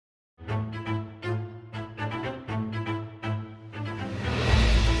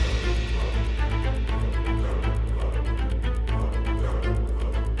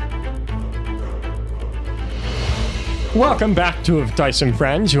Welcome back to Of Dice and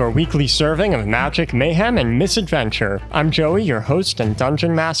Friends, your weekly serving of magic, mayhem, and misadventure. I'm Joey, your host and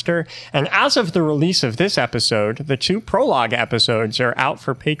dungeon master, and as of the release of this episode, the 2 prologue episodes are out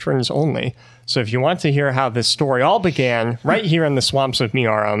for patrons only. So if you want to hear how this story all began, right here in the swamps of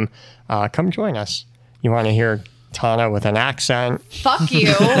Miarum, come join us. You want to hear Tana with an accent? Fuck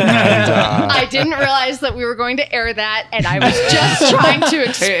you. I didn't realize that we were going to air that, and I was just trying to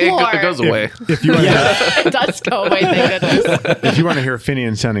explore. Hey, it goes away. If you want It does go away, thank goodness. if you want to hear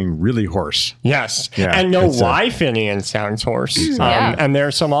Finian sounding really hoarse. Yes, Yeah, and know it's why Finian sounds hoarse. Yeah. And there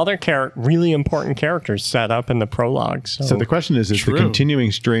are some other really important characters set up in the prologue. So the question is the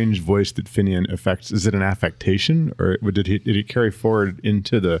continuing strange voice that Finian affects, is it an affectation, or did he carry forward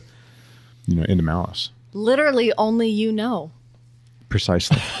into the, into Malice? Literally only you know.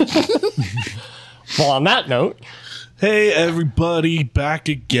 Precisely. Well, on that note, hey everybody, back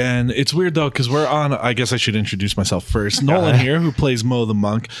again. It's weird though because we're on, I guess I should introduce myself first. Nolan here, who plays Mo the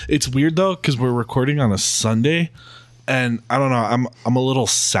Monk. It's weird though because we're recording on a Sunday, and I don't know, I'm a little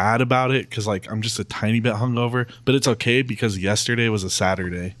sad about it because I'm just a tiny bit hungover, but it's okay because yesterday was a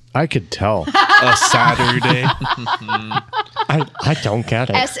Saturday. I could tell. A Saturday. I don't get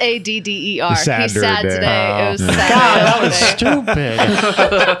it. Sadder. He's sad Saturday. today. It was sad. God, that was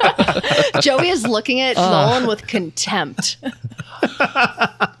stupid. Joey is looking at Nolan with contempt.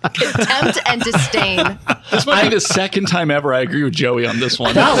 Contempt and disdain. This might be the second time ever I agree with Joey on this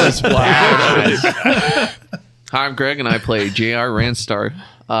one. That was bad. Hi, I'm Greg, and I play J.R. Ranstar,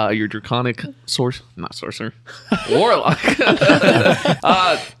 your draconic sorcerer, warlock.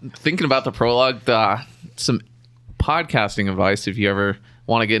 Thinking about the prologue, some podcasting advice, if you ever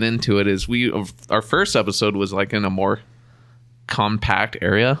want to get into it, is our first episode was in a more compact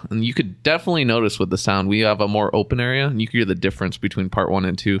area, and you could definitely notice with the sound we have a more open area, and you can hear the difference between part 1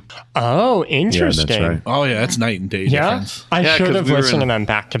 and 2. Oh, interesting. Yeah, that's right. Oh yeah, it's night and day difference. I Yeah, should 'cause have we were listened in- to them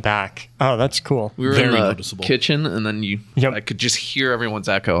back to back. Oh, that's cool. We were Very in the noticeable. kitchen, and then I could just hear everyone's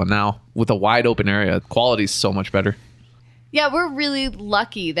echo, and now with a wide open area, quality is so much better. Yeah, we're really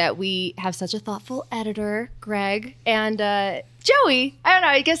lucky that we have such a thoughtful editor, Greg, and Joey. I don't know.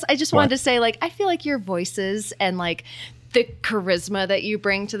 I guess I just wanted to say, I feel like your voices and the charisma that you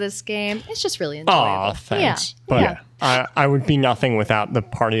bring to this game, it's just really enjoyable. Aw, thanks. Yeah. But I would be nothing without the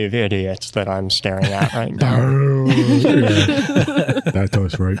party of idiots that I'm staring at right now. That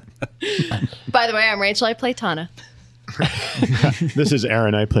was right. By the way, I'm Rachel. I play Tana. This is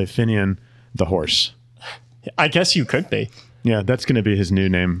Aaron. I play Finian the horse. I guess you could be. Yeah, that's going to be his new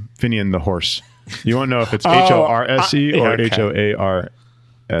name, Finian the horse. You won't know if it's Horse or okay. Hoarse.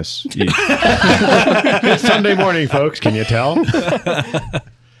 Sunday morning, folks. Can you tell?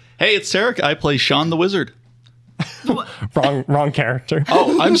 Hey, it's Sarek. I play Sean the Wizard. Wrong character.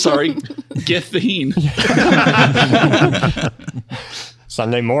 Oh, I'm sorry. Githine.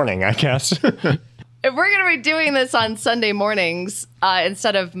 Sunday morning, I guess. If we're going to be doing this on Sunday mornings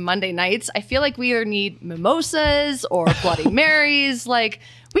instead of Monday nights, I feel like we either need mimosas or Bloody Marys.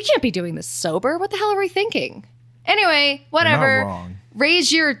 We can't be doing this sober. What the hell are we thinking? Anyway, whatever. You're not wrong.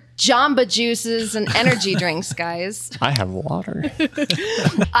 Raise your Jamba juices and energy drinks, guys. I have water.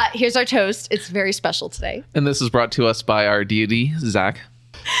 Here's our toast. It's very special today. And this is brought to us by our deity, Zach.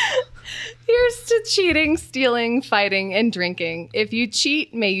 Here's to cheating, stealing, fighting, and drinking. If you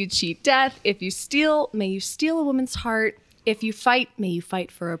cheat, may you cheat death. If you steal, may you steal a woman's heart. If you fight, may you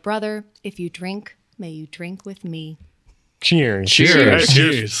fight for a brother. If you drink, may you drink with me. Cheers.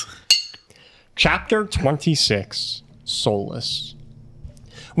 Cheers. Chapter 26, Soulless.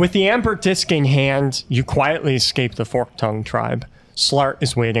 With the amber disc in hand, you quietly escape the Fork-Tongue tribe. Slart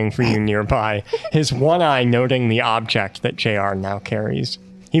is waiting for you nearby, his one eye noting the object that JR now carries.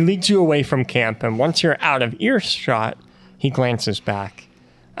 He leads you away from camp, and once you're out of earshot, he glances back.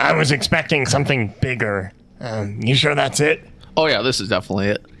 I was expecting something bigger. You sure that's it? Oh yeah, this is definitely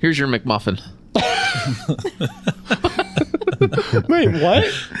it. Here's your McMuffin. Wait, what?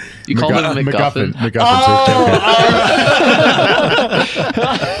 You called it a McGuffin.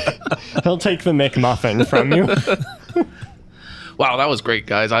 He'll take the McMuffin from you. Wow, that was great,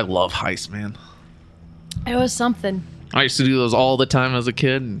 guys. I love heist, man. It was something. I used to do those all the time as a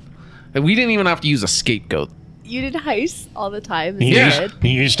kid. And we didn't even have to use a scapegoat. You did heists all the time as You a used- kid.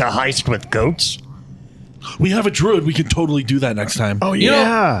 you used to heist with goats? We have a druid. We can totally do that next time. Oh,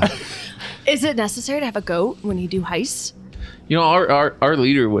 yeah. Is it necessary to have a goat when you do heists? You know, our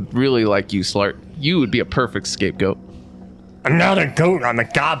leader would really like you, Slart. You would be a perfect scapegoat. I'm not a goat, I'm a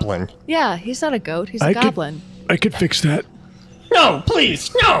goblin. Yeah, he's not a goat. He's a I could- goblin. I could fix that. No,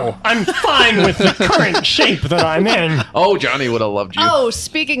 please, no. I'm fine with the current shape that I'm in. Oh, Johnny would have loved you. Oh,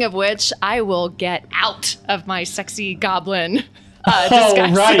 speaking of which, I will get out of my sexy goblin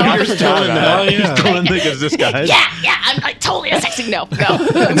disguise. right. self. I forgot about that. yeah. Don't think it's this guy. Yeah, I'm like totally a sexy. No. I'm gonna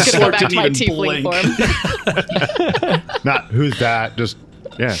go Slurp back to didn't my even tiefling blink. form. Not who's that? Just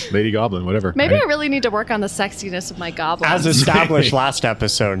Lady Goblin, whatever. Maybe right? I really need to work on the sexiness of my goblin. As established last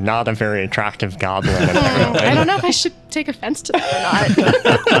episode, not a very attractive goblin. Apparently. I don't know if I should take offense to that or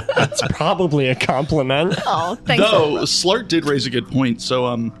not. It's probably a compliment. Oh, thanks. Though Slart did raise a good point.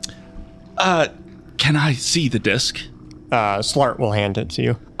 So, can I see the disc? Slart will hand it to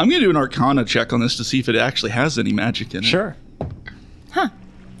you. I'm gonna do an Arcana check on this to see if it actually has any magic in it. Sure.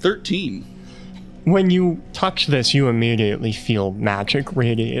 13. When you touch this, you immediately feel magic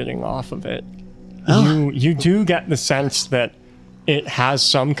radiating off of it. You do get the sense that it has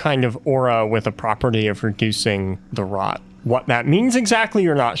some kind of aura with a property of reducing the rot. What that means exactly,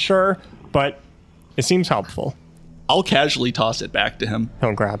 you're not sure, but it seems helpful. I'll casually toss it back to him.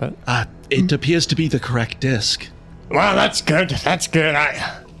 He'll grab it. It appears to be the correct disc. Well, that's good. That's good.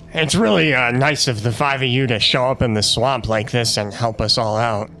 It's really nice of the five of you to show up in the swamp like this and help us all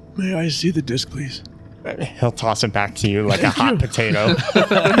out. May I see the disc, please? He'll toss it back to you like a hot potato.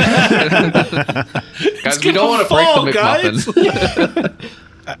 Guys, we don't want to break the McMuffin.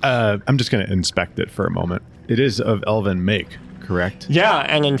 I'm just going to inspect it for a moment. It is of elven make, correct? Yeah,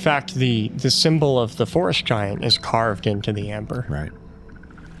 and in fact, the symbol of the forest giant is carved into the amber. Right.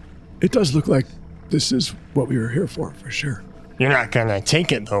 It does look like this is what we were here for sure. You're not gonna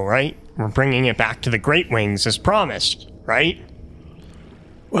take it though, right? We're bringing it back to the Great Wings as promised, right?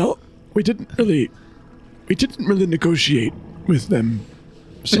 Well, we didn't really negotiate with them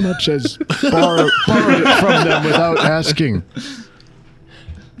so much as Borrowed it from them without asking.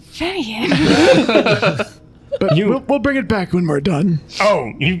 But we'll bring it back when we're done.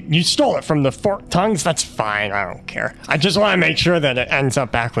 Oh, you stole it from the Forked Tongues? That's fine, I don't care. I just want to make sure that it ends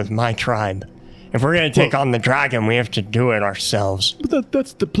up back with my tribe. If we're gonna take on the dragon, we have to do it ourselves. But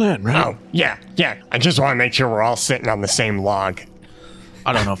that's the plan, right? Oh, yeah. I just want to make sure we're all sitting on the same log.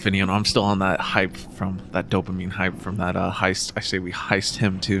 I don't know, Finian. I'm still on that hype from that dopamine hype from that heist. I say we heist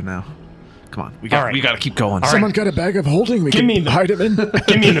him too now. Come on, we got right. to keep going. Someone got a bag of holding. We Give can me the- hide him in.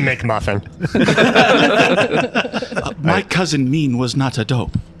 Give me the McMuffin. My cousin Mean was not a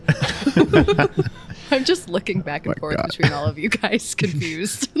dope. I'm just looking back and forth between all of you guys,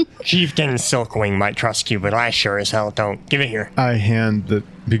 confused. Chieftain Silkwing might trust you, but I sure as hell don't. Give it here. I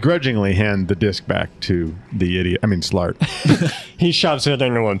begrudgingly hand the disc back to the idiot. I mean, Slart. He shoves it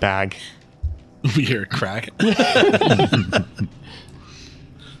into a bag. We hear a crack.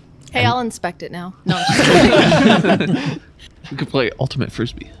 Hey, I'll inspect it now. No, I'm just kidding. We could play ultimate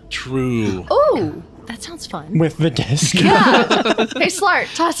frisbee. True. Ooh, that sounds fun. With the disc. Yeah. Hey,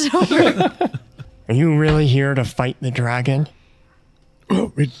 Slart, toss it over. Are you really here to fight the dragon?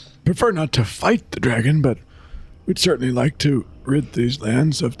 Well, we'd prefer not to fight the dragon, but we'd certainly like to rid these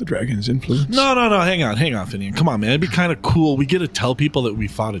lands of the dragon's influence. No. Hang on, Finian. Come on, man. It'd be kind of cool. We get to tell people that we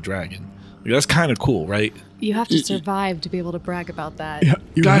fought a dragon. Like, that's kind of cool, right? You have to survive to be able to brag about that. Yeah,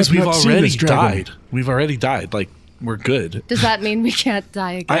 you Guys, have we've not seen already this dragon. died. We've already died. Like, we're good. Does that mean we can't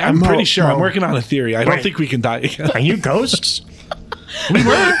die again? I'm No, pretty sure. no. I'm working on a theory. I don't Wait. think we can die again. Are you ghosts? We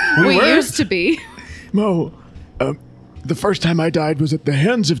were. we used to be. Mo, the first time I died was at the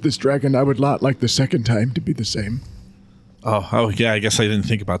hands of this dragon. I would not like the second time to be the same. Oh, yeah. I guess I didn't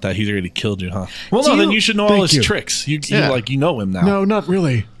think about that. He's already killed you, huh? Well, Do then you- you should know all Thank his you. tricks. You Yeah. know him now. No, not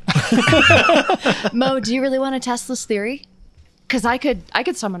really. Mo, do you really want to test this theory? Because I could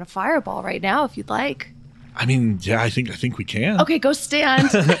summon a fireball right now if you'd like. I mean, yeah. I think we can. Okay, go stand.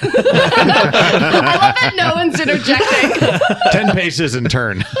 I love that no one's interjecting. 10 paces and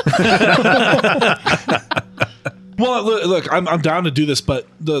turn. Well, look, I'm down to do this, but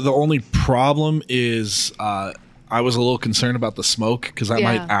the only problem is I was a little concerned about the smoke because that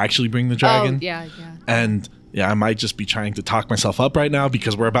Yeah. might actually bring the dragon. Oh, yeah. And yeah, I might just be trying to talk myself up right now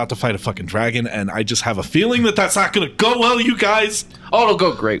because we're about to fight a fucking dragon, and I just have a feeling that that's not going to go well, you guys. Oh, it'll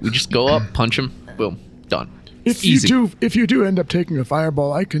go great. We just go up, punch him, boom, done. If Easy. you do end up taking a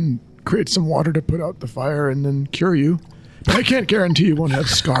fireball, I can create some water to put out the fire and then cure you. But I can't guarantee you won't have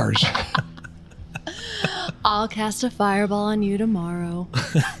scars. I'll cast a fireball on you tomorrow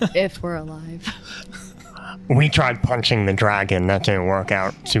if we're alive. We tried punching the dragon. That didn't work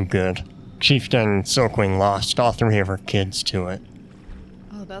out too good. Chieftain Silkwing lost all three of her kids to it.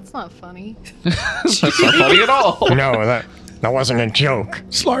 Oh, that's not funny. That's not funny at all. No, that wasn't a joke.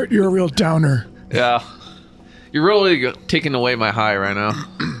 Slart, you're a real downer. Yeah. You're really taking away my high right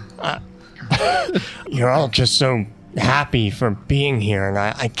now. You're all just so happy for being here, and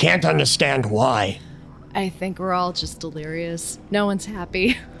I can't understand why. I think we're all just delirious. No one's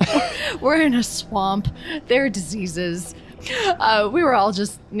happy. We're in a swamp. There are diseases. We were all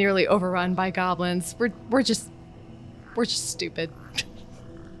just nearly overrun by goblins. We're just stupid.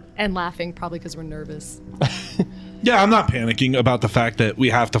 And laughing, probably because we're nervous. Yeah, I'm not panicking about the fact that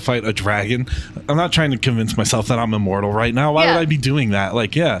we have to fight a dragon. I'm not trying to convince myself that I'm immortal right now. Why would I be doing that?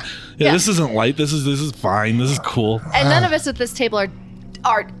 Like, yeah, this isn't light. This is fine. This is cool. And none of us at this table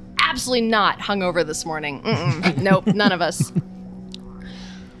are absolutely not hungover this morning. Nope, none of us.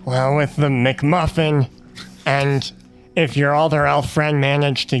 Well, with the McMuffin, and if your other elf friend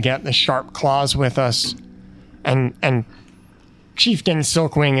managed to get the sharp claws with us, and Chieftain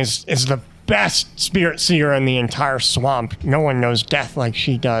Silkwing is the best spirit seer in the entire swamp. No one knows death like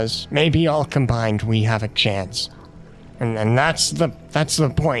she does. Maybe all combined we have a chance. And that's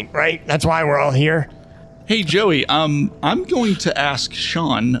the point, right? That's why we're all here. Hey, Joey, I'm going to ask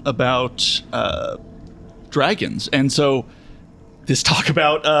Sean about dragons. And so this talk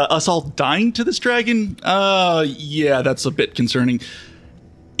about us all dying to this dragon, yeah, that's a bit concerning.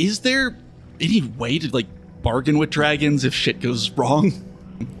 Is there any way to, like, bargain with dragons if shit goes wrong?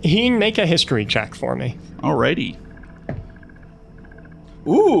 He can make a history check for me. Alrighty.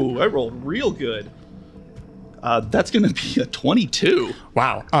 Ooh, I rolled real good. That's going to be a 22.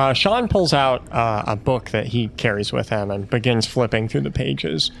 Wow. Sean pulls out a book that he carries with him and begins flipping through the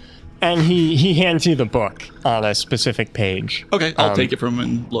pages. And he hands you the book on a specific page. Okay, I'll take it from him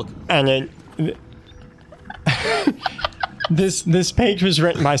and look. And this page was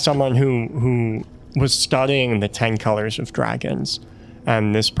written by someone who was studying the 10 colors of dragons.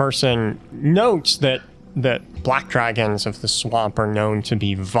 And this person notes that black dragons of the swamp are known to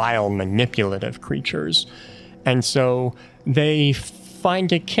be vile, manipulative creatures. And so they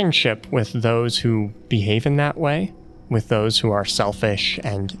find a kinship with those who behave in that way, with those who are selfish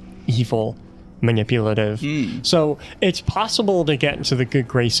and evil, manipulative. So it's possible to get into the good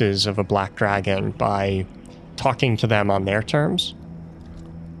graces of a black dragon by talking to them on their terms.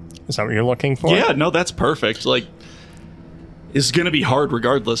 Is that what you're looking for? Yeah, no, that's perfect. Like, it's going to be hard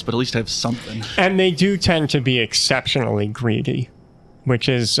regardless, but at least I have something. And they do tend to be exceptionally greedy, which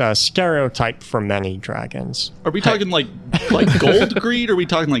is a stereotype for many dragons. Are we talking like gold greed? Or are we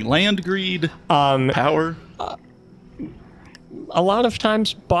talking like land greed? Power? A lot of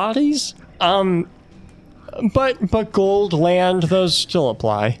times bodies. But gold, land, those still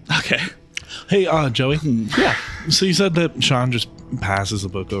apply. Okay. Hey, Joey. Yeah. So you said that Sean just passes the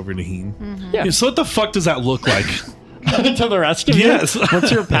book over to Heen. Yeah. So what the fuck does that look like? To the rest of you? Yes.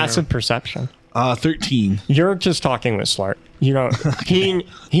 What's your passive perception? 13. You're just talking with Slart. You know,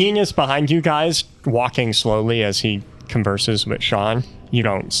 Heen is behind you guys, walking slowly as he converses with Sean. You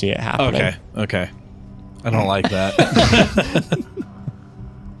don't see it happening. Okay. I don't like that.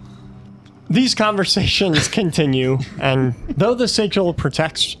 These conversations continue, and though the sigil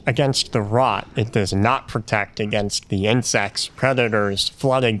protects against the rot, it does not protect against the insects, predators,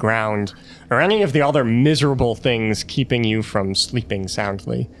 flooded ground, or any of the other miserable things keeping you from sleeping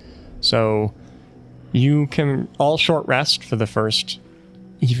soundly. So you can all short rest for the first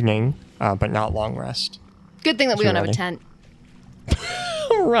evening, but not long rest. Good thing that we You're don't have a ready. tent.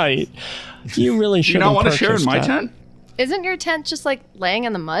 Right. You really should You not want to share in my tent? Isn't your tent just like laying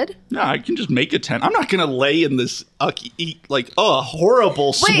in the mud? No, I can just make a tent. I'm not going to lay in this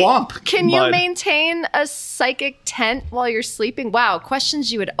horrible swamp. Can you mud. maintain a psychic tent while you're sleeping? Wow,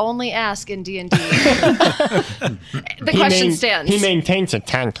 questions you would only ask in D&D. The question stands. He maintains a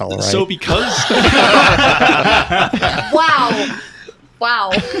tent, all right. So because...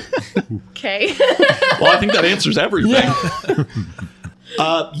 Wow. Okay. Well, I think that answers everything.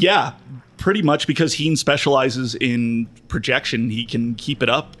 Yeah, pretty much because Heen specializes in projection, he can keep it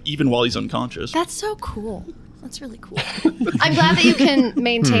up even while he's unconscious. That's so cool. That's really cool. I'm glad that you can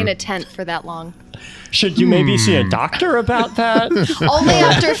maintain a tent for that long. Should you maybe see a doctor about that? Only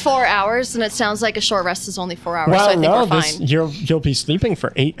after 4 hours, and it sounds like a short rest is only 4 hours, so I think we're fine. You'll be sleeping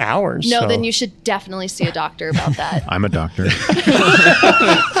for 8 hours. No, so. then you should definitely see a doctor about that. I'm a doctor.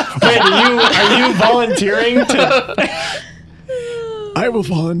 Wait, are you volunteering to... I will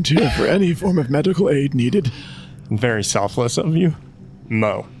volunteer for any form of medical aid needed. Very selfless of you.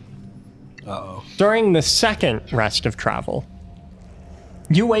 Mo. Uh-oh. During the second rest of travel,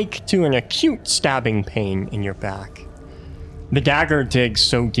 you wake to an acute stabbing pain in your back. The dagger digs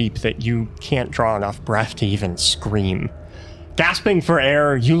so deep that you can't draw enough breath to even scream. Gasping for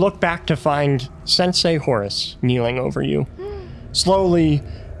air, you look back to find Sensei Horace kneeling over you. Slowly,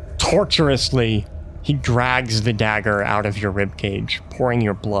 torturously, he drags the dagger out of your ribcage, pouring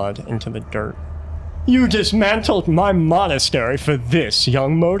your blood into the dirt. You dismantled my monastery for this,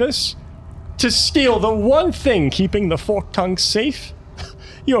 young Modus? To steal the one thing keeping the forked tongue safe?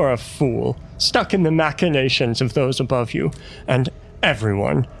 You're a fool, stuck in the machinations of those above you, and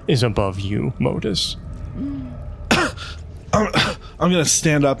everyone is above you, Modus. I'm gonna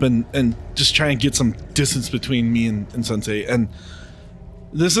stand up and just try and get some distance between me and Sensei. And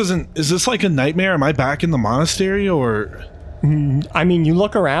is this like a nightmare? Am I back in the monastery, or? I mean, you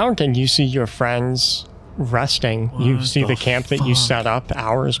look around and you see your friends resting. You see the camp that you set up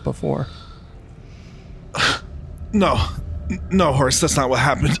hours before. No, Horace, that's not what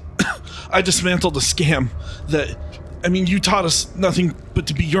happened. I dismantled a scam you taught us nothing but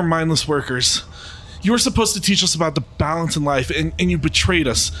to be your mindless workers. You were supposed to teach us about the balance in life, and you betrayed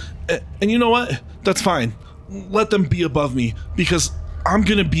us. And you know what? That's fine. Let them be above me, because I'm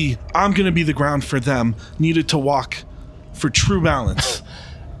gonna be the ground for them, needed to walk for true balance.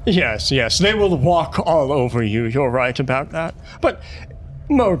 Yes, they will walk all over you. You're right about that. But,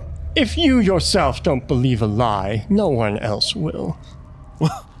 Mo, if you yourself don't believe a lie, no one else will.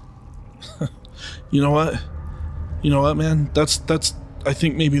 Well, you know what? You know what, man? That's I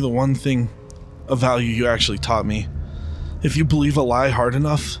think maybe the one thing of value you actually taught me. If you believe a lie hard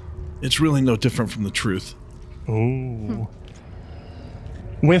enough, it's really no different from the truth. Ooh.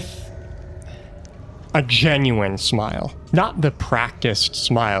 With a genuine smile. Not the practiced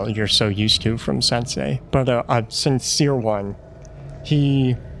smile you're so used to from Sensei, but a sincere one.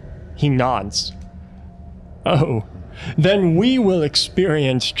 He nods. Oh, then we will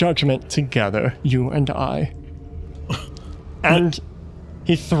experience judgment together, you and I. And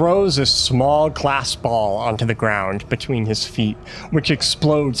he throws a small glass ball onto the ground between his feet, which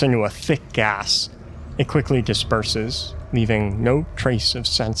explodes into a thick gas. It quickly disperses, leaving no trace of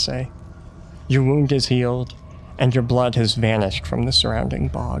Sensei. Your wound is healed, and your blood has vanished from the surrounding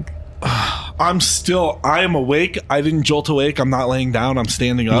bog. I am awake. I didn't jolt awake. I'm not laying down. I'm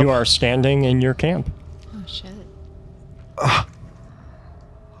standing up. You are standing in your camp. Oh, shit.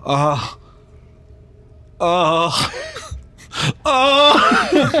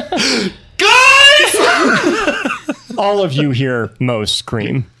 Guys! All of you hear Mo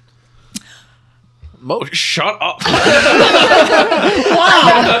scream. Mo, shut up. I've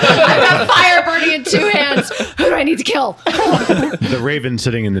got fire burning in 2 hands. Who do I need to kill? The raven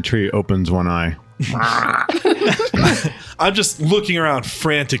sitting in the tree opens one eye. I'm just looking around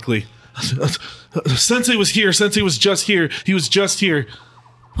frantically. Sensei was here. Sensei was just here. He was just here.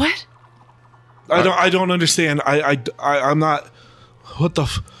 What? I don't understand. I'm not.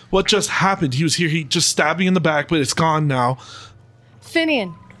 What just happened? He was here. He just stabbed me in the back, but it's gone now.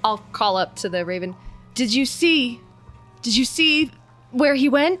 Finian, I'll call up to the raven. Did you see where he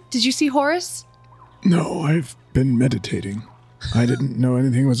went? Did you see Horace? No, I've been meditating. I didn't know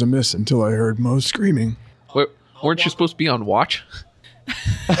anything was amiss until I heard Mo screaming. Weren't you supposed to be on watch?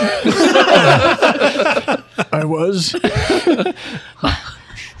 I was.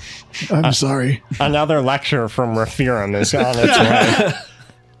 I'm sorry. Another lecture from Raphiram is on its way.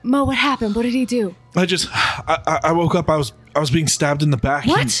 Mo, what happened? What did he do? I woke up. I was being stabbed in the back.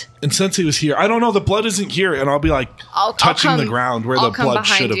 What? And Sensei was here. I don't know. The blood isn't here, and I'll be like touching the ground where the blood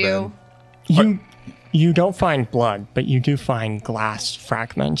should have been. You don't find blood, but you do find glass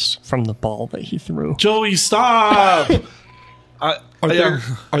fragments from the ball that he threw. Joey, stop! Are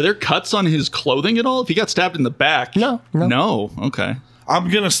there cuts on his clothing at all? If he got stabbed in the back? No. No? Okay. I'm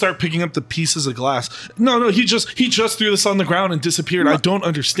gonna start picking up the pieces of glass. No, he just threw this on the ground and disappeared. I don't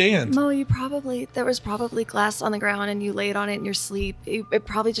understand. Mo, there was probably glass on the ground and you laid on it in your sleep. It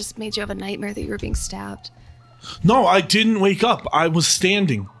probably just made you have a nightmare that you were being stabbed. No, I didn't wake up. I was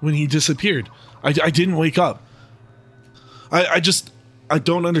standing when he disappeared. I didn't wake up. I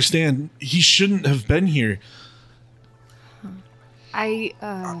don't understand. He shouldn't have been here.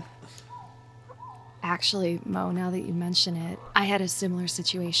 Actually, Mo, now that you mention it, I had a similar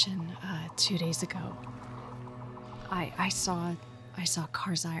situation 2 days ago. I saw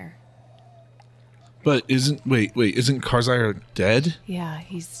Karzire. But isn't Karzire dead? Yeah,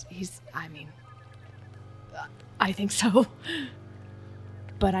 he's I think so.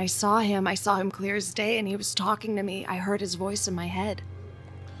 But I saw him clear as day, and he was talking to me. I heard his voice in my head.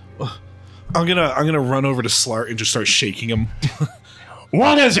 I'm gonna run over to Slart and just start shaking him.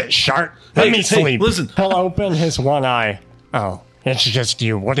 What is it, Shart? Let me sleep. Listen. He'll open his one eye. Oh, it's just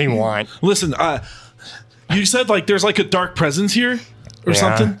you. What do you want? Listen, you said there's a dark presence here or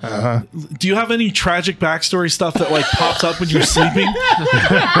something. Uh-huh. Do you have any tragic backstory stuff that pops up when you're sleeping?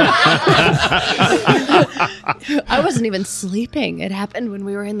 I wasn't even sleeping. It happened when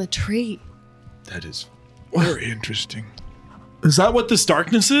we were in the tree. That is very interesting. Is that what this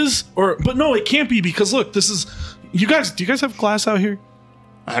darkness is? But no, it can't be because look, this is. Do you guys have glass out here?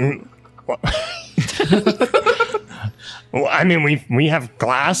 Well, I mean, we have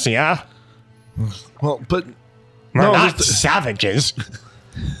glass, yeah. Well, but We're no, not savages.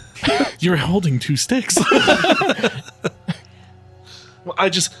 you're holding 2 sticks.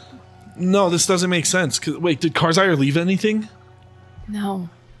 Well, no, this doesn't make sense. Wait, did Karzire leave anything? No,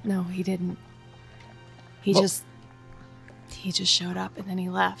 he didn't. He just showed up and then he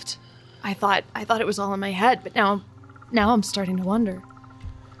left. I thought it was all in my head, but now I'm starting to wonder.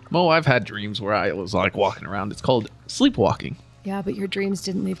 Mo, I've had dreams where I was like walking around. It's called sleepwalking. Yeah, but your dreams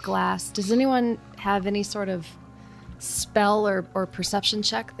didn't leave glass. Does anyone have any sort of spell or perception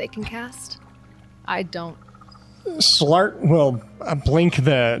check they can cast? I don't. Slart will blink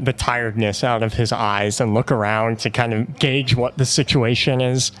the tiredness out of his eyes and look around to kind of gauge what the situation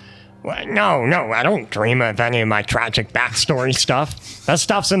is. Well, no, I don't dream of any of my tragic backstory stuff. That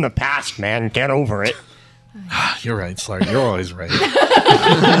stuff's in the past, man. Get over it. You're right, Slart. You're always right.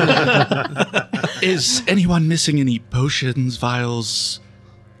 Is anyone missing any potions, vials?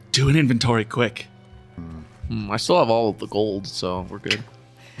 Do an inventory quick. I still have all of the gold, so we're good.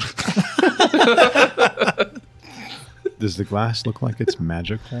 Does the glass look like it's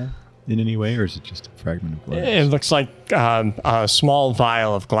magical in any way, or is it just a fragment of glass? It looks like a small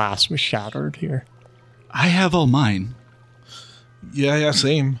vial of glass was shattered here. I have all mine. Yeah,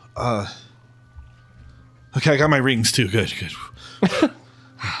 same. Okay, I got my rings too. Good.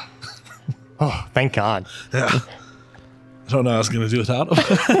 Oh, thank God. Yeah. I don't know what I was going to do without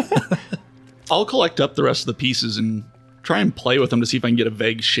them. I'll collect up the rest of the pieces and try and play with them to see if I can get a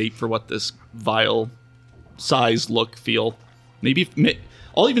vague shape for what this vial size, look, feel. Maybe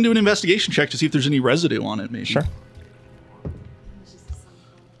I'll even do an investigation check to see if there's any residue on it, maybe. Sure.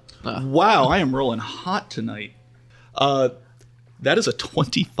 Wow, I am rolling hot tonight. That is a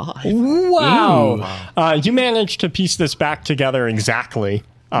 25. Wow. You managed to piece this back together exactly.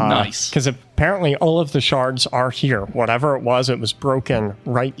 Nice. Because apparently all of the shards are here. Whatever it was broken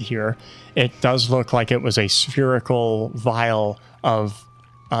right here. It does look like it was a spherical vial of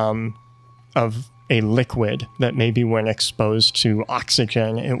a liquid that maybe when exposed to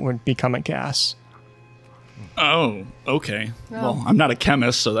oxygen, it would become a gas. Oh, okay. Well, I'm not a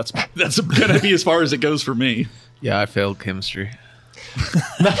chemist, so that's going to be as far as it goes for me. Yeah, I failed chemistry.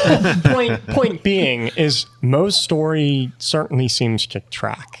 Point being is Mo's story certainly seems to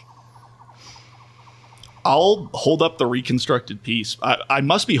track. I'll hold up the reconstructed piece. I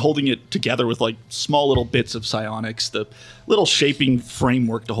must be holding it together with like small little bits of psionics, the little shaping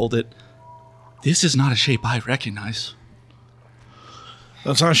framework to hold it. This is not a shape I recognize.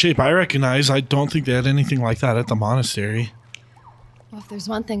 That's not a shape I recognize. I don't think they had anything like that at the monastery. Well, if there's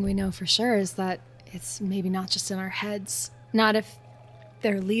one thing we know for sure is that it's maybe not just in our heads. Not if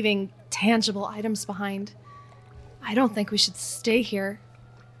they're leaving tangible items behind. I don't think we should stay here.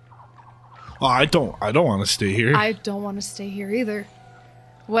 Oh, I don't want to stay here. I don't want to stay here either.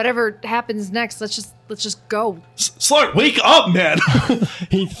 Whatever happens next, let's just go. Slart, wake up, man!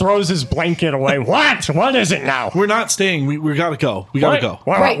 He throws his blanket away. What? What is it now? We're not staying. We gotta go. We gotta go.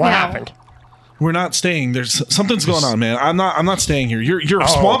 What Right now. happened? We're not staying. There's something's going on, man. I'm not staying here. Your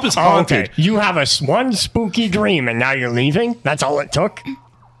swamp is haunted. Okay. You have one spooky dream and now you're leaving? That's all it took?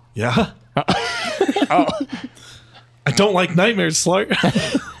 Yeah. I don't like nightmares, Slart.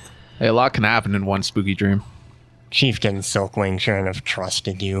 Hey, a lot can happen in one spooky dream. Chieftain Silkwing shouldn't have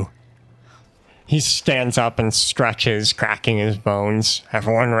trusted you. He stands up and stretches, cracking his bones.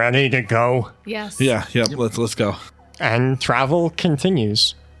 Everyone ready to go? Yes. Yeah. Let's go. And travel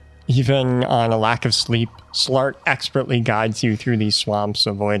continues. Even on a lack of sleep, Slart expertly guides you through these swamps,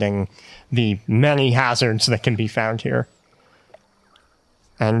 avoiding the many hazards that can be found here.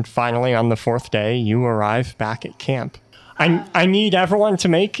 And finally, on the 4th day, you arrive back at camp. I need everyone to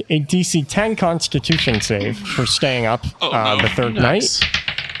make a DC 10 Constitution save for staying up the 3rd night.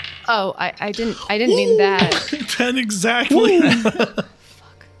 Oh, I didn't mean that. 10 exactly.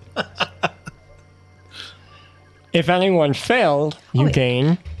 If anyone failed, you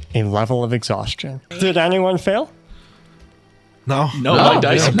gain a level of exhaustion. Did anyone fail? No, my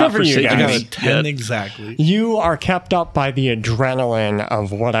dice have good not for you forsaken I got guys. me a 10 yet. exactly. You are kept up by the adrenaline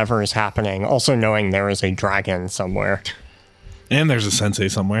of whatever is happening, also knowing there is a dragon somewhere. And there's a sensei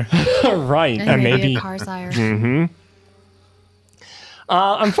somewhere. Right, And maybe a Karzire.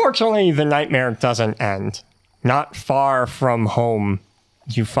 Unfortunately, the nightmare doesn't end. Not far from home,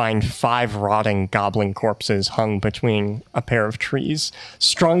 you find 5 rotting goblin corpses hung between a pair of trees,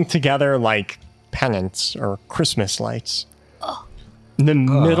 strung together like pennants or Christmas lights. The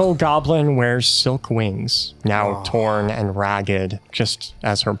middle goblin wears silk wings, now torn and ragged, just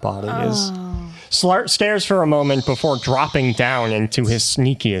as her body is. Slart stares for a moment before dropping down into his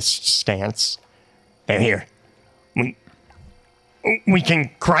sneakiest stance. They're here. We can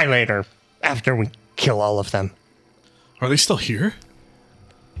cry later, after we kill all of them. Are they still here?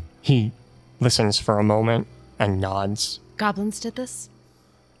 He listens for a moment and nods. Goblins did this?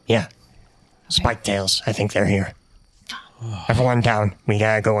 Yeah. Spike tails, I think they're here. Everyone down. We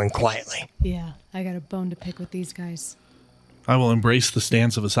gotta go in quietly. Yeah, I got a bone to pick with these guys. I will embrace the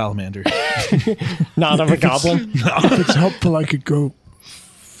stance of a salamander. Not of a goblin? If it's helpful, I could go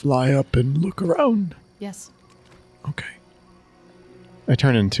fly up and look around. Yes. Okay. I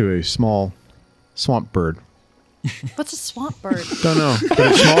turn into a small swamp bird. What's a swamp bird? Don't know, but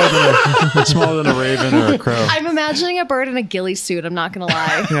it's smaller than a raven or a crow. I'm imagining a bird in a ghillie suit, I'm not going to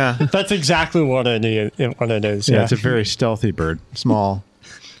lie. Yeah, That's exactly what it is. yeah, it's a very stealthy bird, small,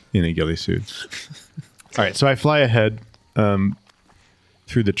 in a ghillie suit. All right, so I fly ahead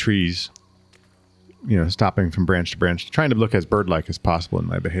through the trees, stopping from branch to branch, trying to look as bird-like as possible in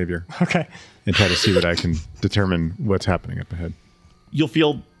my behavior, Okay. and try to see what I can determine what's happening up ahead. You'll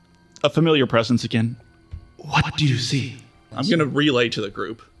feel a familiar presence again. What do you see? I'm going to relay to the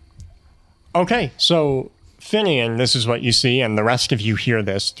group. Okay, so Finian, this is what you see, and the rest of you hear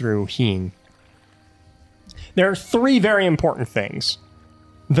this through Heen. There are 3 very important things.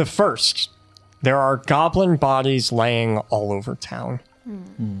 The first, there are goblin bodies laying all over town.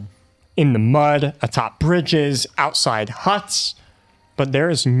 In the mud, atop bridges, outside huts, but there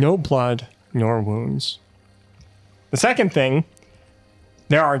is no blood nor wounds. The second thing,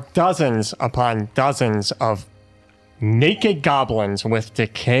 there are dozens upon dozens of naked goblins with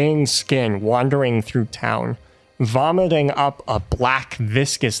decaying skin wandering through town, vomiting up a black,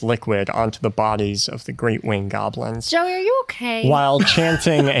 viscous liquid onto the bodies of the Great Wing Goblins, Joey, are you okay? while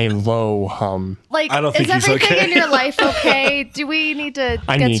chanting a low hum. Like, I don't is think he's everything okay. in your life okay? Do we need to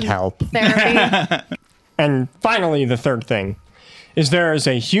I get need some help. therapy? And finally, the third thing is there is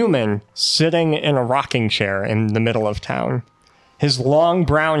a human sitting in a rocking chair in the middle of town. His long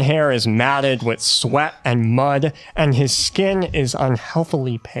brown hair is matted with sweat and mud, and his skin is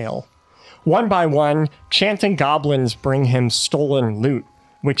unhealthily pale. One by one, chanting goblins bring him stolen loot,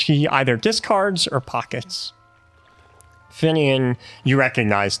 which he either discards or pockets. Finian, you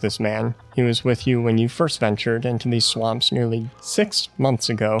recognize this man. He was with you when you first ventured into these swamps nearly 6 months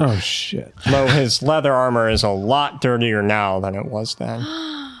ago. Oh, shit. Though his leather armor is a lot dirtier now than it was then.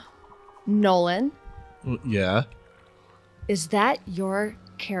 Nolan, Yeah. is that your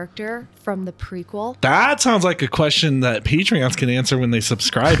character from the prequel? That sounds like a question that Patreons can answer when they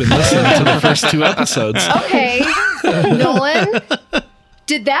subscribe and listen to the first 2 episodes. Okay, Nolan,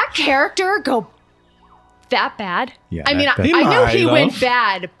 did that character go that bad? Yeah, I mean, that- I He knew might he have. went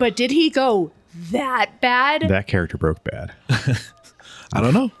bad, but did he go that bad? That character broke bad. I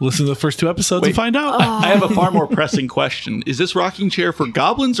don't know. Listen to the first 2 episodes and find out. I have a far more pressing question. Is this rocking chair for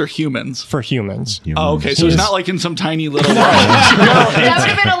goblins or humans? For humans. Oh, okay. So it's not like in some tiny little. That would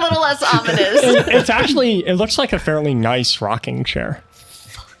have been a little less ominous. It's actually, it looks like a fairly nice rocking chair.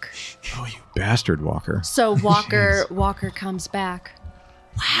 Oh, you bastard, Walker. So Walker comes back.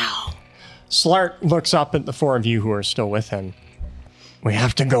 Slart looks up at the 4 of you who are still with him. We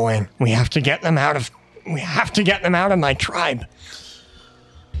have to go in. We have to get them out of my tribe.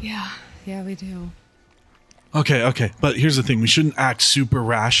 Yeah, we do. Okay. But here's the thing. We shouldn't act super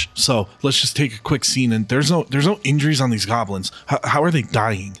rash. So let's just take a quick scene. And there's no injuries on these goblins. How are they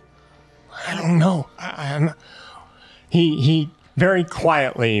dying? I don't know. He very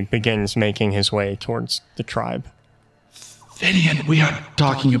quietly begins making his way towards the tribe. Finian, we are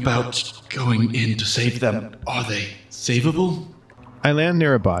talking about going in to save them. Are they savable? I land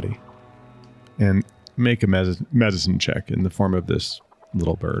near a body and make a medicine check in the form of this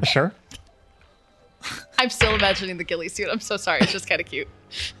little bird. Sure. I'm still imagining the ghillie suit. I'm so sorry. It's just kind of cute.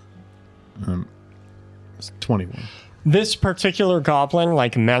 It's 21. This particular goblin,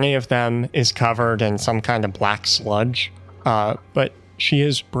 like many of them, is covered in some kind of black sludge, but she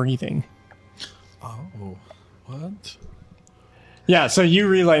is breathing. What? Yeah, so you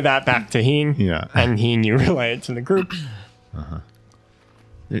relay that back to Heen. Yeah. And Heen, you relay it to the group.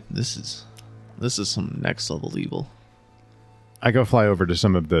 This is some next level evil. I go fly over to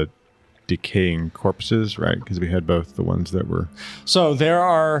some of the decaying corpses, right? Because we had both the ones that were... So there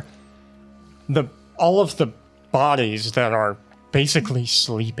are all of the bodies that are basically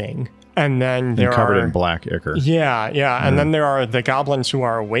sleeping. And then there covered are... in black ichor. Yeah. And then there are the goblins who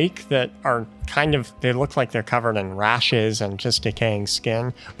are awake that are kind of... They look like they're covered in rashes and just decaying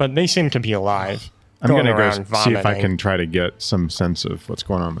skin. But they seem to be alive. I'm going going to around go see if I vomiting. can try to get some sense of what's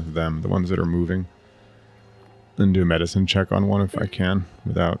going on with them, the ones that are moving, and do a medicine check on one if I can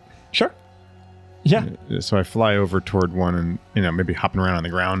without. Sure. Yeah. So I fly over toward one and, maybe hopping around on the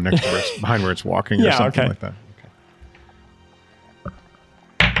ground next to where it's behind where it's walking or Yeah, something okay. like that.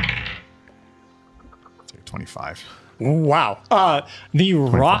 Okay. Take 25. Wow.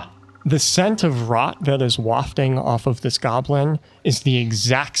 The scent of rot that is wafting off of this goblin is the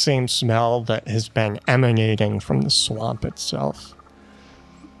exact same smell that has been emanating from the swamp itself.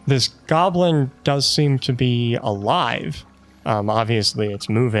 This goblin does seem to be alive. Obviously, it's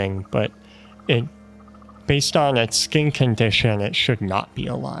moving, but based on its skin condition, it should not be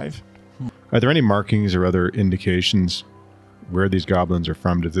alive. Are there any markings or other indications where these goblins are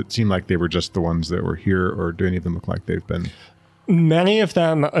from? Does it seem like they were just the ones that were here, or do any of them look like they've been... Many of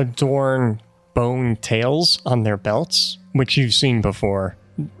them adorn bone tails on their belts, which you've seen before.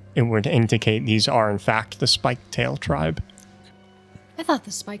 It would indicate these are, in fact, the spike-tail tribe. I thought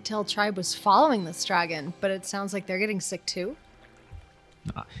the spike-tailed tribe was following this dragon, but it sounds like they're getting sick too.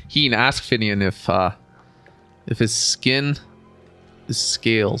 He can ask Finian if his skin is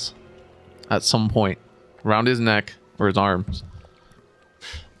scales at some point around his neck or his arms.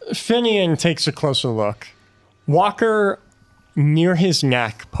 Finian takes a closer look. Walker, near his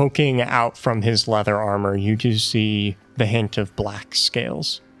neck, poking out from his leather armor, you do see the hint of black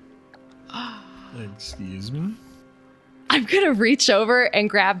scales. Excuse me? I'm going to reach over and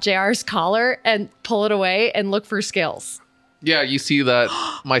grab JR's collar and pull it away and look for scales. Yeah, you see that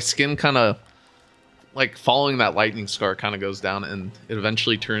my skin kind of, like following that lightning scar, kind of goes down, and it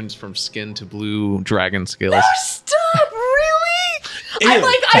eventually turns from skin to blue dragon scales. Stop! Really? I'm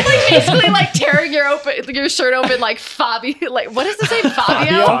like basically like tearing your shirt open like Fabio. Like, what is his name?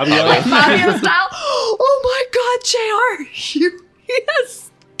 Fabio? Like Fabio style. Oh my God, JR, he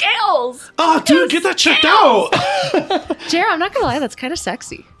has scales. Oh, dude, get that checked out. JR, I'm not gonna lie, that's kind of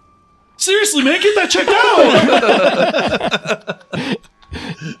sexy. Seriously, man, get that checked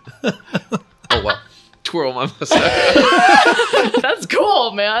out. Oh, well. Twirl my mustache. That's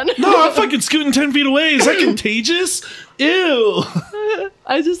cool, man. No, I'm fucking scooting 10 feet away. Is that contagious? Ew.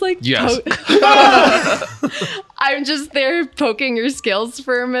 I just like Yes. I'm just there poking your scales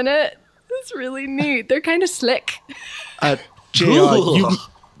for a minute. It's really neat. They're kind of slick. JR,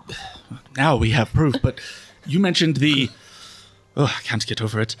 now we have proof, but you mentioned I can't get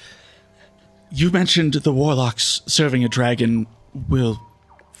over it. You mentioned the warlocks serving a dragon will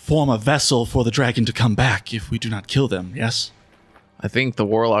form a vessel for the dragon to come back if we do not kill them, yes? I think the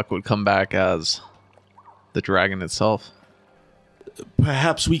warlock would come back as the dragon itself.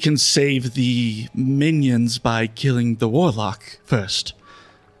 Perhaps we can save the minions by killing the warlock first.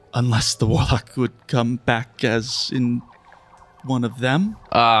 Unless the warlock would come back as in one of them?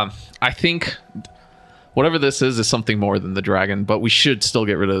 I think whatever this is something more than the dragon, but we should still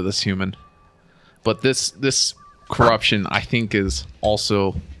get rid of this human. But this corruption, I think, is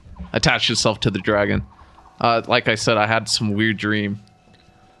also attached itself to the dragon. Like I said, I had some weird dream,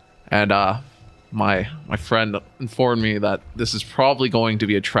 and my friend informed me that this is probably going to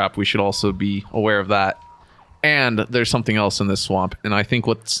be a trap. We should also be aware of that. And there's something else in this swamp, and I think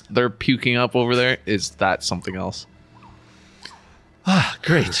what they're puking up over there is that something else. Ah,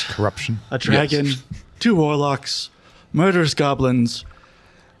 great. Corruption. A dragon, 2 warlocks, murderous goblins,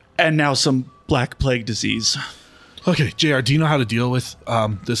 and now some black plague disease. Okay, JR, do you know how to deal with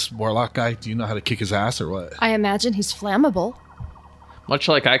this warlock guy? Do you know how to kick his ass or what? I imagine he's flammable. Much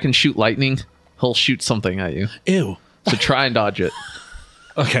like I can shoot lightning, he'll shoot something at you. Ew. So try and dodge it.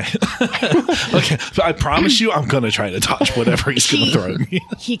 Okay. Okay. But I promise you, I'm going to try to dodge whatever he's going to throw at me.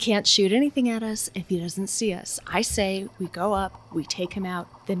 He can't shoot anything at us if he doesn't see us. I say we go up, we take him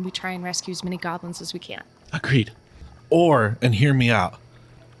out, then we try and rescue as many goblins as we can. Agreed. Or, and hear me out,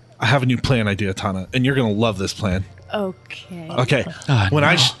 I have a new plan idea, Tana, and you're going to love this plan. Okay. Okay. When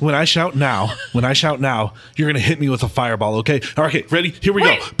I shout now, you're gonna hit me with a fireball. Okay. Okay. Ready? Here we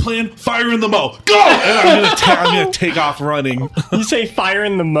go. Plan. Fire in the mo. Go. And I'm gonna take off running. You say fire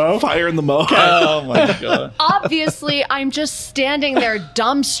in the mo? Fire in the mo. Oh my god. Obviously, I'm just standing there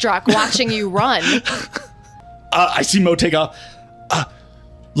dumbstruck watching you run. I see Mo take off.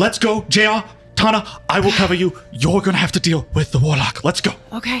 Let's go, JR. Tana, I will cover you. You're gonna have to deal with the warlock. Let's go.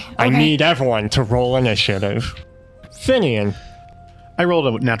 Okay. I need everyone to roll initiative. Finian. I rolled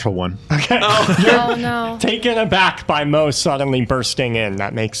a natural 1. Okay. Oh no. Taken aback by Mo suddenly bursting in.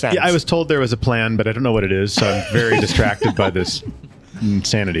 That makes sense. Yeah, I was told there was a plan, but I don't know what it is, so I'm very distracted by this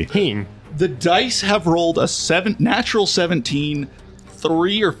insanity. Heen. The dice have rolled a natural 17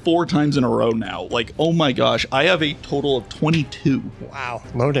 3 or 4 times in a row now. Like, oh my gosh, I have a total of 22. Wow.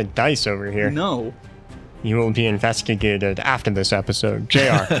 Loaded dice over here. No. You will be investigated after this episode.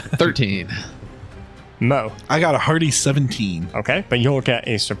 JR. 13. Mo. I got a hearty 17. Okay, but you'll get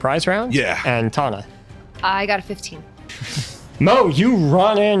a surprise round. Yeah. And Tana. I got a 15. Mo, you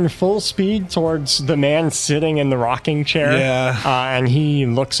run in full speed towards the man sitting in the rocking chair. Yeah. And he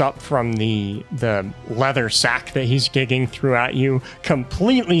looks up from the leather sack that he's digging through at you,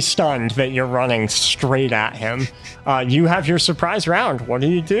 completely stunned that you're running straight at him. You have your surprise round. What do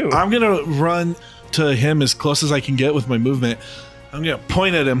you do? I'm going to run to him as close as I can get with my movement. I'm going to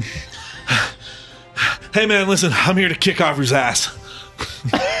point at him. Hey, man, listen, I'm here to kick off his ass.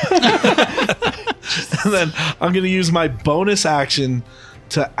 And then I'm going to use my bonus action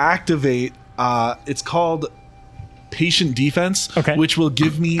to activate. It's called Patient Defense, which will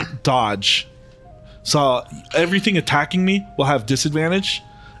give me dodge. So everything attacking me will have disadvantage,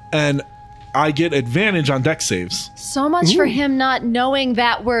 and I get advantage on dex saves. So much for him not knowing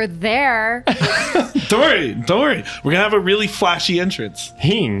that we're there. Don't worry. We're going to have a really flashy entrance.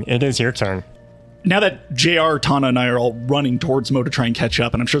 Heen, it is your turn. Now that JR, Tana, and I are all running towards Mo to try and catch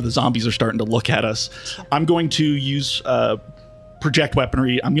up, and I'm sure the zombies are starting to look at us, I'm going to use project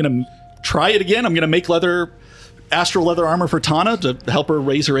weaponry. I'm going to try it again. I'm going to make astral leather armor for Tana to help her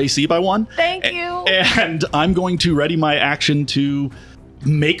raise her AC by 1. Thank you. And I'm going to ready my action to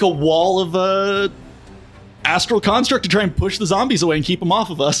make a wall of astral construct to try and push the zombies away and keep them off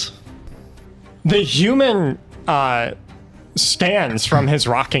of us. The human stands from his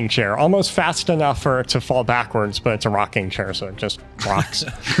rocking chair, almost fast enough for it to fall backwards, but it's a rocking chair, so it just rocks.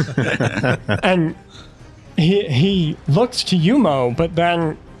 And he looks to you, Mo, but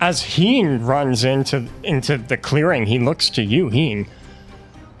then as Heen runs into the clearing, he looks to you, Heen.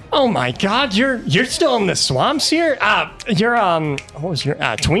 Oh my God, you're still in the swamps here? You're what was your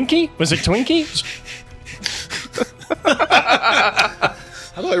Twinkie? Was it Twinkie?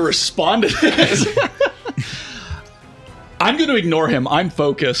 How do I respond to this? I'm going to ignore him. I'm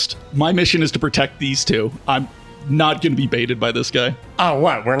focused. My mission is to protect these two. I'm not going to be baited by this guy. Oh,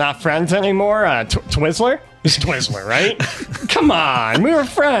 what? We're not friends anymore? Twizzler? It's Twizzler, right? Come on, we were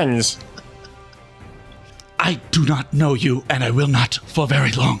friends. I do not know you, and I will not for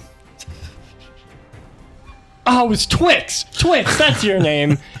very long. Oh, it was Twix. Twix, that's your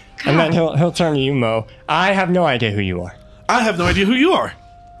name. And then he'll turn to you, Mo. I have no idea who you are. I have no idea who you are.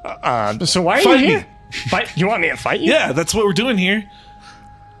 So why are Fight you here? me. Fight? You want me to fight you? Yeah, that's what we're doing here.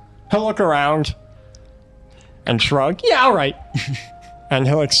 He'll look around and shrug. Yeah, all right. And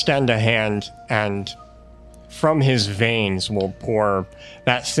he'll extend a hand, and from his veins will pour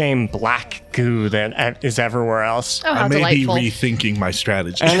that same black goo that is everywhere else. Oh, how I may delightful. be rethinking my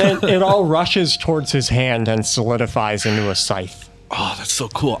strategy. And it all rushes towards his hand and solidifies into a scythe. Oh, that's so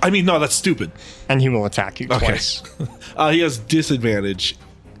cool. I mean, no, that's stupid. And he will attack you twice. He has disadvantage.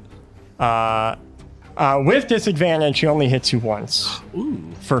 With disadvantage, he only hits you once. Ooh.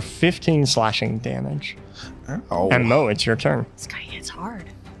 For 15 slashing damage. Oh. And Mo, it's your turn. This guy hits hard.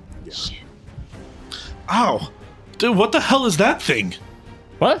 Shit. Ow. Dude, what the hell is that thing?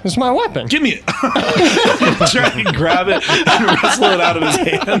 What? It's my weapon. Give me it. Try and grab it and wrestle it out of his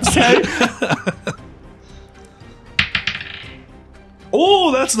hands.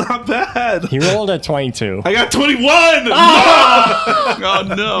 Oh, that's not bad. He rolled a 22. I got 21. Oh,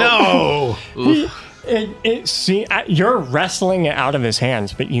 no. No. You're wrestling it out of his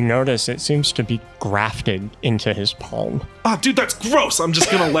hands, but you notice it seems to be grafted into his palm. Oh, dude, that's gross. I'm just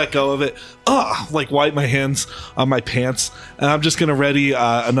going to let go of it. Like wipe my hands on my pants. And I'm just going to ready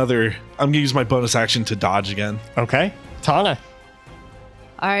I'm going to use my bonus action to dodge again. Okay. Tana.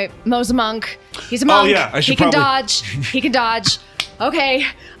 All right, Mo's a monk. He's a monk. Oh, yeah, I should he can probably- dodge. He can dodge. Okay,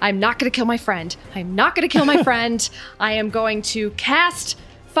 I'm not going to kill my friend. I'm not going to kill my friend. I am going to cast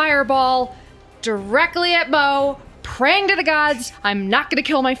Fireball directly at Mo, praying to the gods. I'm not going to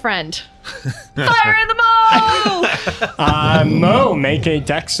kill my friend. Fire in the Mo! Mo, make a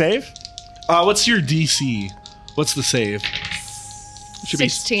dex save. What's your DC? What's the save? Should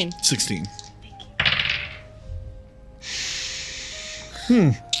 16. be 16.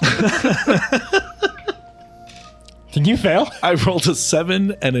 Did you fail? I rolled a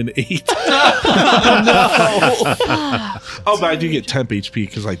 7 and an 8. Oh, but I do get temp HP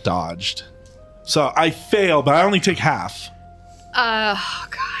because I dodged. So I fail, but I only take half. Oh,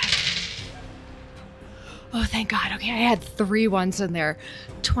 God. Oh, thank God. Okay, I had 3 ones in there.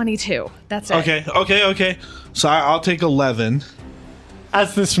 22. That's it. Okay. So I'll take 11.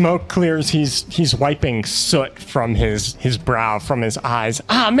 As the smoke clears, he's wiping soot from his brow, from his eyes.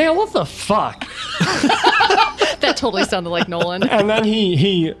 Ah, man, what the fuck? That totally sounded like Nolan. And then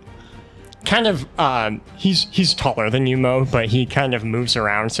he kind of he's taller than you, Mo, but he kind of moves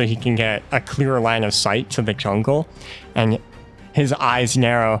around so he can get a clearer line of sight to the jungle, and his eyes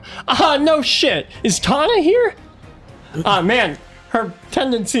narrow. No shit, is Tana here? Man, her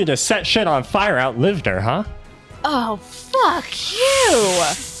tendency to set shit on fire outlived her, huh? Oh, fuck you!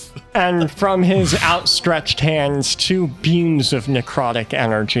 And from his outstretched hands, 2 beams of necrotic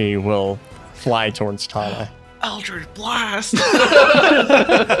energy will fly towards Tana. Eldritch Blast.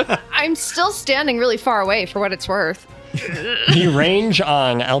 I'm still standing really far away for what it's worth. The range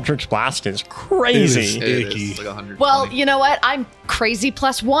on Eldritch Blast is crazy. It It Icky. is like 120. Well, you know what? I'm crazy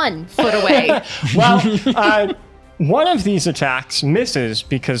plus 1 foot away. Well, one of these attacks misses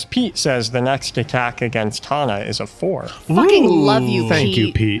because Pete says the next attack against Tana is a 4. Fucking love you, Thank you,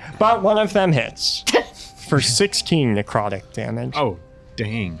 Pete. Pete. But one of them hits for 16 necrotic damage. Oh,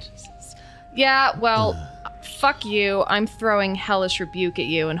 dang. Yeah, well, fuck you. I'm throwing Hellish Rebuke at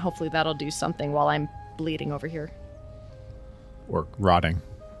you, and hopefully that'll do something while I'm bleeding over here. Or rotting.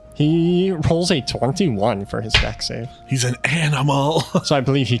 He rolls a 21 for his dex save. He's an animal. So I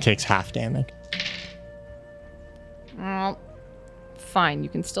believe he takes half damage. Well, fine. You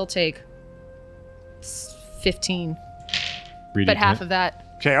can still take 15, but half of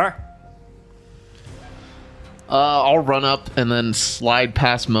that. JR? I'll run up and then slide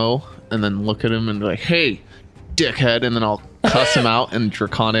past Mo and then look at him and be like, hey, dickhead. And then I'll cuss him out in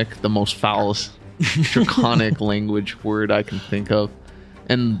Draconic, the most foulest Draconic language word I can think of.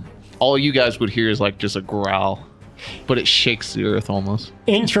 And all you guys would hear is like just a growl, but it shakes the earth almost.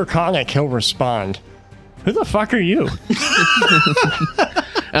 In Draconic, he'll respond, "Who the fuck are you?"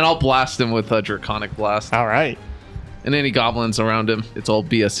 And I'll blast him with a Draconic Blast. All right. And any goblins around him, it's all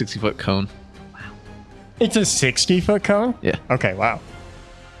be a 60-foot cone. It's a 60-foot cone? Yeah. Okay, wow.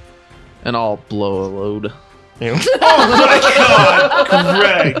 And I'll blow a load. Ew.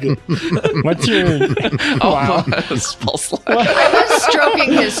 Greg. What's your... Wow. Spell slide. I was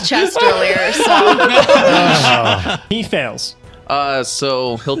stroking his chest earlier, so He fails.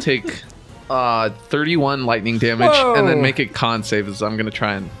 So he'll take 31 lightning damage and then make a con save as I'm going to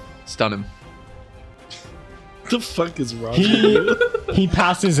try and stun him. The fuck is wrong with you? He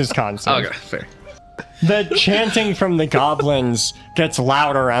passes his con save. Okay, fair. The chanting from the goblins gets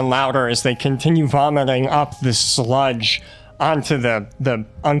louder and louder as they continue vomiting up the sludge onto the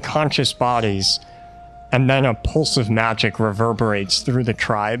unconscious bodies. And then a pulse of magic reverberates through the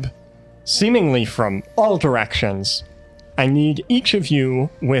tribe, seemingly from all directions. I need each of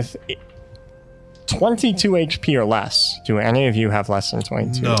you with 22 HP or less. Do any of you have less than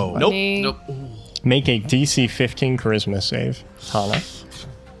 22? No. Nope. me. Nope. Make a DC 15 charisma save, Tana.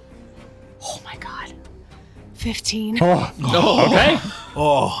 Oh my god. 15. Oh, okay.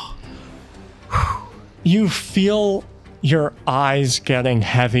 Oh. You feel your eyes getting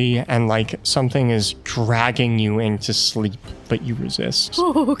heavy and like something is dragging you into sleep, but you resist.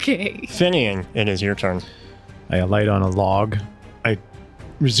 Okay. Finian, it is your turn. I alight on a log. I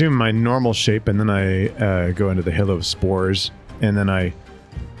resume my normal shape, and then I go into the hill of spores, and then I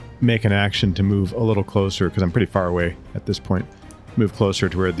make an action to move a little closer, because I'm pretty far away at this point. Move closer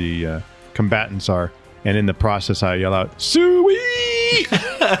to where the combatants are, and in the process I yell out, "Suey!"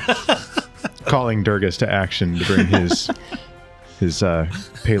 calling Durgus to action to bring his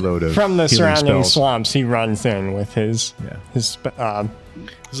payload of From the healing surrounding spells. swamps, he runs in with his Yeah. his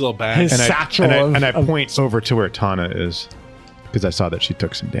His little bag. his And satchel I of point over to where Tana is, because I saw that she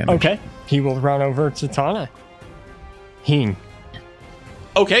took some damage. Okay, he will run over to Tana. Heen.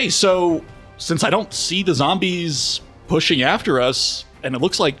 Okay, so since I don't see the zombies pushing after us, and it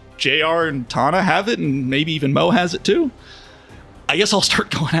looks like JR and Tana have it, and maybe even Mo has it too, I guess I'll start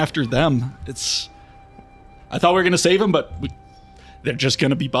going after them. I thought we were going to save them, but they're just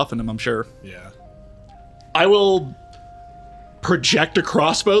going to be buffing them, I'm sure. Yeah. I will project a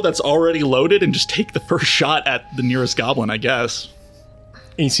crossbow that's already loaded and just take the first shot at the nearest goblin, I guess.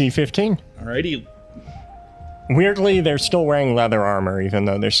 AC 15. Alrighty. Weirdly, they're still wearing leather armor, even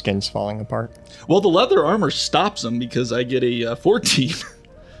though their skin's falling apart. Well, the leather armor stops them because I get a 14.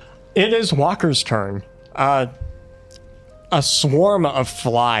 It is Walker's turn. A swarm of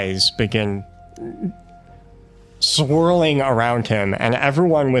flies begin swirling around him, and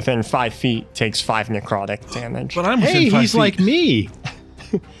everyone within 5 feet takes 5 necrotic damage. But I'm Hey, within 5 he's feet. like me!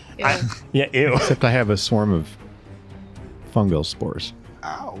 Yeah. Yeah, ew. Except I have a swarm of fungal spores.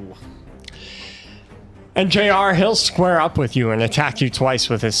 And JR, he'll square up with you and attack you twice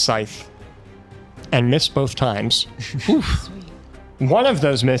with his scythe. And miss both times. One of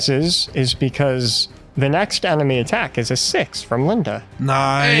those misses is because the next enemy attack is a 6 from Linda.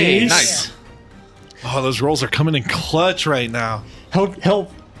 Nice. Hey, nice. Oh, those rolls are coming in clutch right now. He'll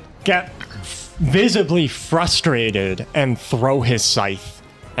get visibly frustrated and throw his scythe,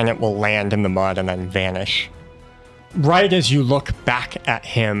 and it will land in the mud and then vanish. Right as you look back at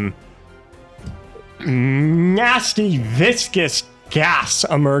him, nasty, viscous gas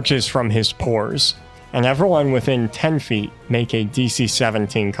emerges from his pores, and everyone within 10 feet make a DC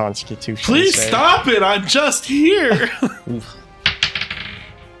 17 Constitution Please save. stop it! I'm just here.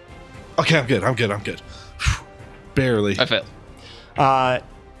 Okay, I'm good. Barely. I failed.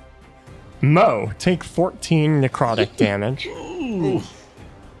 Mo, take 14 necrotic damage.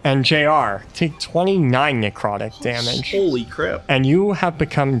 And JR, take 29 necrotic damage. Holy crap. And you have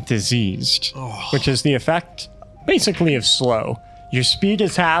become diseased, which is the effect, basically, of slow. Your speed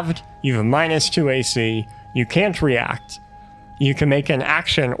is halved, you have a -2 AC, you can't react. You can make an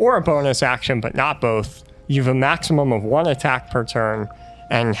action or a bonus action, but not both. You have a maximum of 1 attack per turn,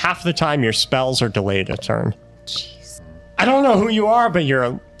 and half the time your spells are delayed a turn. Jeez. I don't know who you are, but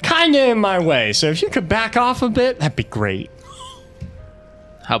you're kind of in my way, so if you could back off a bit, that'd be great.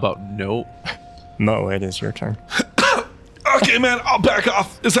 How about no? Mo, it is your turn. Okay, man, I'll back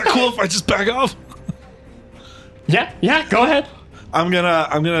off. Is that cool if I just back off? Yeah, go ahead. I'm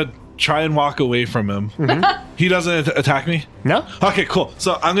gonna try and walk away from him. He doesn't attack me? No? Okay, cool.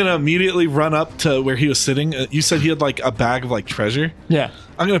 So I'm gonna immediately run up to where he was sitting. You said he had like a bag of like treasure? Yeah.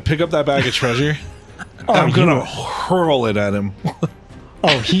 I'm gonna pick up that bag of treasure. And I'm gonna hurl it at him.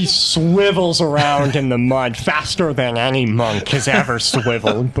 Oh, he swivels around in the mud faster than any monk has ever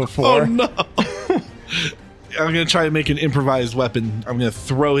swiveled before. Oh no! I'm gonna try and make an improvised weapon. I'm gonna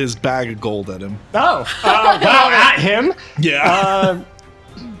throw his bag of gold at him. Wow, at him? Yeah.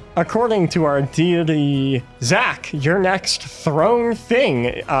 According to our deity, Zach, your next thrown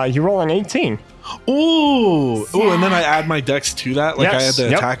thing, you roll an 18. Ooh, and then I add my dex to that. Like Yes, I had to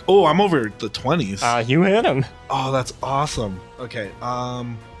yep. attack. Oh, I'm over the 20s. You hit him. Oh, that's awesome. Okay,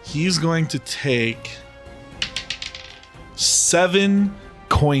 he's going to take 7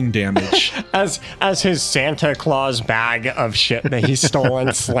 coin damage. As his Santa Claus bag of shit that he's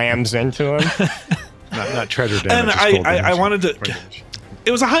stolen slams into him. Not treasure And damage. just gold I damage. wanted to. Coin damage. It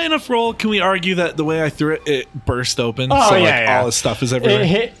was a high enough roll. Can we argue that the way I threw it, it burst open? Oh, so yeah. all his stuff is everywhere. It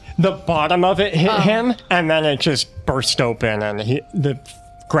hit the bottom of it hit him, and then it just burst open, and the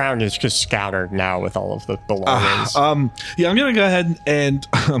ground is just scattered now with all of the belongings. Yeah, I'm gonna go ahead and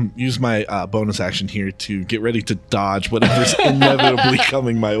use my bonus action here to get ready to dodge whatever's inevitably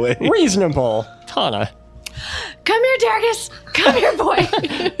coming my way. Reasonable, Tana. Come here, Dargus. Come here,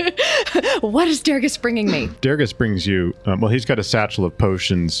 boy. What is Dargus bringing me? Dargus brings you. Well, he's got a satchel of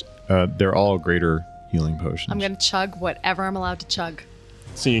potions. They're all greater healing potions. I'm going to chug whatever I'm allowed to chug.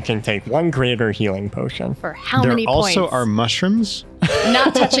 So you can take 1 greater healing potion. For how there many points? also are mushrooms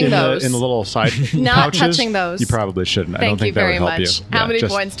Not touching those. in the little side Not pouches. touching those. You probably shouldn't. I Thank don't think you that very would help much. you. How Yeah, many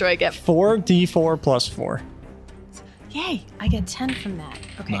just- points do I get? 4d4 plus 4. Yay, I get 10 from that.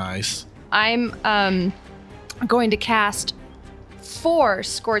 Okay. Nice. I'm going to cast 4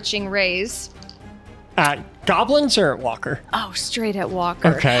 Scorching Rays. At goblins or at Walker? Oh, straight at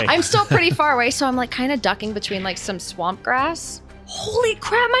Walker. Okay. I'm still pretty far away, so I'm like kind of ducking between like some swamp grass. Holy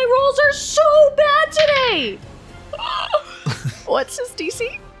crap, my rolls are so bad today! What's his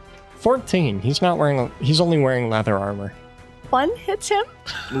DC? 14. He's only wearing leather armor. 1 hits him.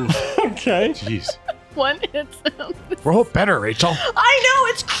 Okay. Jeez. 1 hits him. Roll better, Rachel. I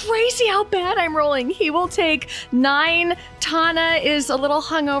know, it's crazy how bad I'm rolling. He will take 9. Tana is a little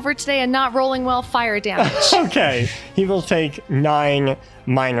hungover today and not rolling well fire damage. Okay. He will take 9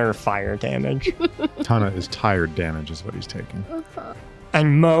 minor fire damage. Tana is tired damage is what he's taking.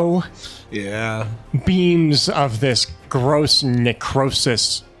 And Mo, Yeah. beams of this gross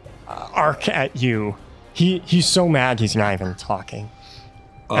necrosis arc at you. He's so mad he's not even talking.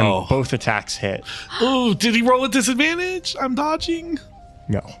 And Oh. both attacks hit. Ooh, did he roll a disadvantage? I'm dodging.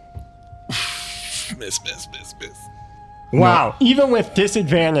 No. Miss. Wow. Even with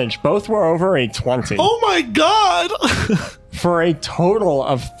disadvantage, both were over a 20. Oh my god! For a total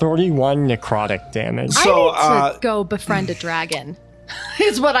of 31 necrotic damage. So, I need to go befriend a dragon.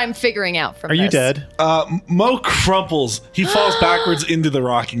 Is what I'm figuring out from Are you this. dead? Mo crumples. He falls backwards into the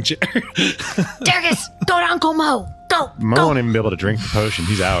rocking chair. Dargus, go to Uncle Mo. Go. Mo won't even be able to drink the potion.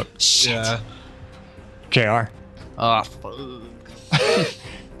 He's out. Yeah. JR. Ah, fuck.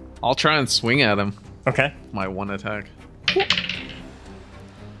 I'll try and swing at him. Okay. My 1 attack.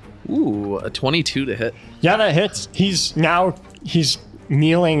 Ooh, a 22 to hit. Yeah, that hits. He's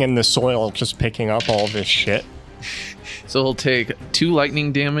kneeling in the soil, just picking up all of his shit. So he'll take 2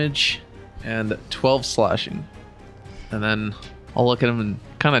 lightning damage and 12 slashing. And then I'll look at him and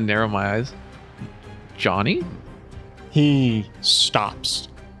kind of narrow my eyes. Johnny? He stops.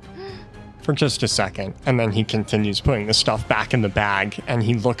 for just a second, and then he continues putting the stuff back in the bag, and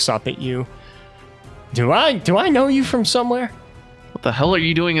he looks up at you. Do I know you from somewhere? What the hell are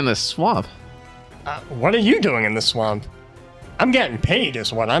you doing in this swamp? What are you doing in the swamp? I'm getting paid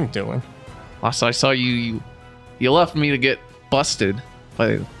is what I'm doing. Last I saw you left me to get busted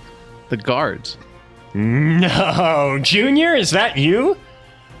by the guards. No, Junior, is that you?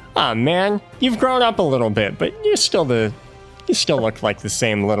 Aw, man, you've grown up a little bit, but you still look like the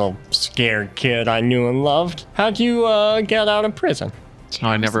same little scared kid I knew and loved. How'd you get out of prison? No,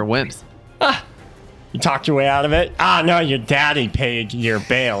 I never went. You talked your way out of it? No, your daddy paid your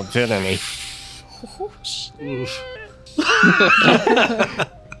bail, didn't he?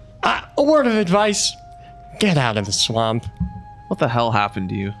 A word of advice. Get out of the swamp. What the hell happened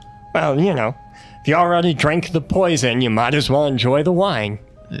to you? Well, if you already drank the poison, you might as well enjoy the wine.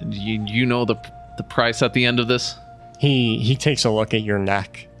 You know the price at the end of this? He takes a look at your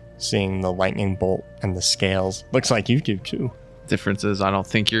neck, seeing the lightning bolt and the scales. Looks like you do too. Difference is, I don't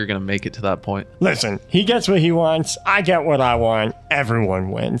think you're gonna make it to that point. Listen, he gets what he wants, I get what I want, everyone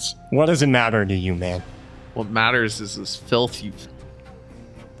wins. What does it matter to you, man? What matters is this filth you've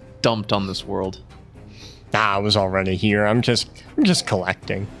dumped on this world. I was already here. I'm just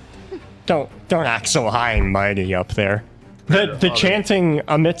collecting. Don't act so high and mighty up there. The chanting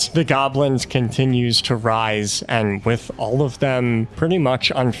amidst the goblins continues to rise, and with all of them pretty much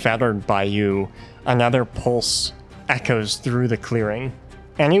unfettered by you, another pulse echoes through the clearing.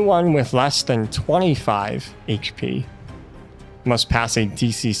 Anyone with less than 25 HP must pass a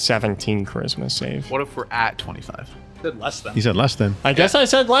DC 17 charisma save. What if we're at 25? Said less than. He said less than. I guess I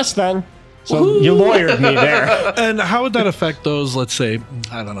said less than. So you lawyered me there. And how would that affect those, let's say,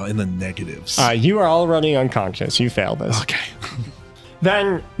 I don't know, in the negatives? You are already unconscious. You failed this. Okay.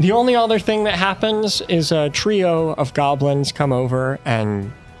 Then the only other thing that happens is a trio of goblins come over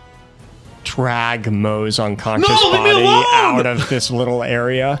and drag Mo's unconscious body out of this little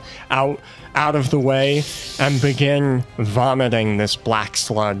area, out of the way, and begin vomiting this black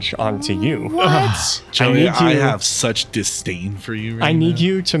sludge onto you. What? Joey, I have such disdain for you right I need now.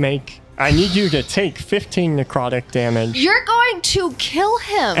 you to take 15 necrotic damage You're going to kill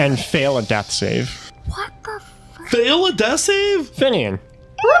him. and fail a death save. What the fuck? Fail a death save? Finian.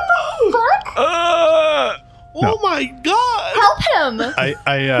 What the fuck? Oh my god! Help him.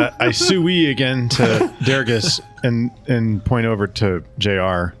 I sui again to Dergus and point over to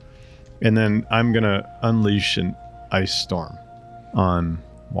JR, and then I'm gonna unleash an ice storm on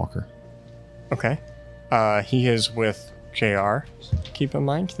Walker. Okay. He is with JR. Keep in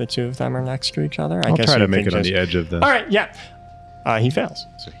mind, the two of them are next to each other. I'll guess try you to make could it on just- the edge of the. All right, yeah. He fails.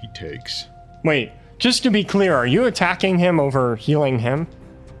 So he takes. Wait, just to be clear, are you attacking him over healing him?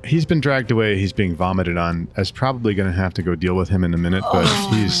 He's been dragged away. He's being vomited on. I was probably going to have to go deal with him in a minute, but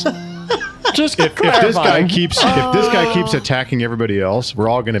he's. Just If this guy keeps attacking everybody else, we're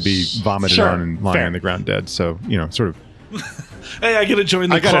all going to be vomited Sure, on and lying fair. on the ground dead. So sort of. Hey, I gotta join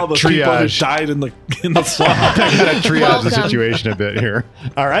the I gotta club of people who triage. died in the swamp. I got to triage the Welcome. situation a bit here.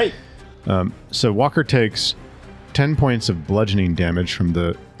 All right. So Walker takes 10 points of bludgeoning damage from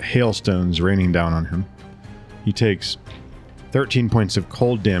the hailstones raining down on him. He takes 13 points of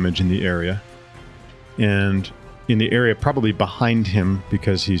cold damage in the area. And in the area probably behind him,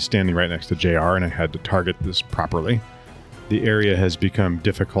 because he's standing right next to JR and I had to target this properly, the area has become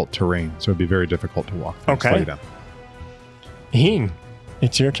difficult terrain. So it'd be very difficult to walk. Okay. Slow you down. Heen,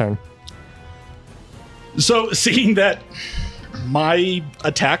 it's your turn. So, seeing that my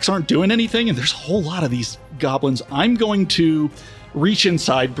attacks aren't doing anything, and there's a whole lot of these goblins, I'm going to reach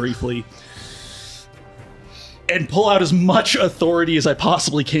inside briefly and pull out as much authority as I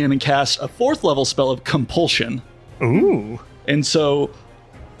possibly can and cast a 4th level spell of Compulsion. Ooh. And so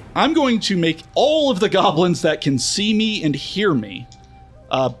I'm going to make all of the goblins that can see me and hear me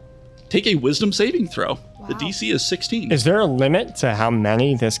take a wisdom saving throw. The DC is 16. Is there a limit to how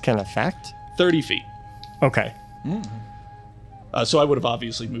many this can affect? 30 feet. Okay. So I would have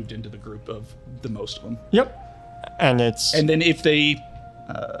obviously moved into the group of the most of them. Yep. And it's And then if they...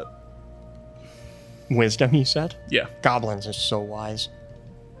 wisdom, you said? Yeah. Goblins are so wise.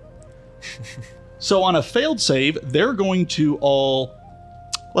 So on a failed save, they're going to all...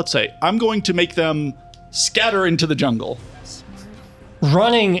 Let's say, I'm going to make them scatter into the jungle.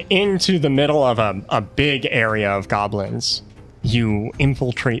 Running into the middle of a big area of goblins, you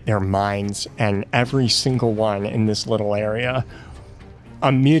infiltrate their minds, and every single one in this little area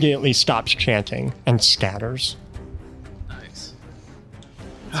immediately stops chanting and scatters. Nice.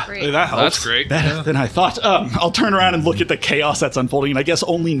 That's Hey, great. that helps. That's great. Better than I thought. I'll turn around and look at the chaos that's unfolding, and I guess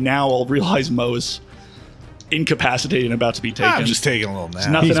only now I'll realize Mo's incapacitated and about to be taken. I'm just taking a little nap. There's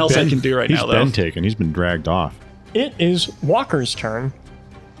nothing else I can do right now, He's though. been taken. He's been dragged off. It is Walker's turn.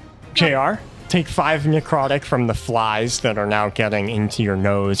 JR, take 5 necrotic from the flies that are now getting into your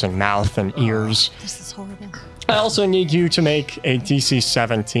nose and mouth and ears. This is horrible. I also need you to make a DC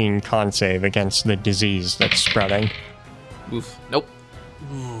 17 con save against the disease that's spreading. Oof. Nope.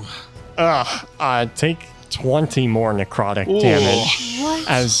 Take 20 more necrotic damage What?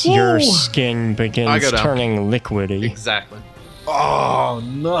 as your skin I begins go down. turning liquidy. Exactly. Oh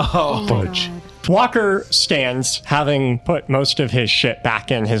no. Oh my Fudge. God. Walker stands, having put most of his shit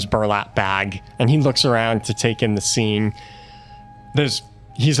back in his burlap bag, and he looks around to take in the scene.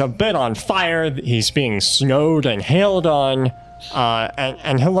 He's a bit on fire. He's being snowed and hailed on,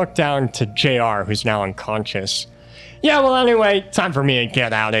 and he'll look down to JR, who's now unconscious. Yeah, well, anyway, time for me to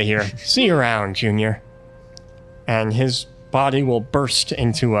get out of here. See you around, Junior. And his body will burst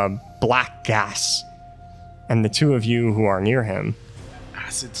into a black gas, and the two of you who are near him.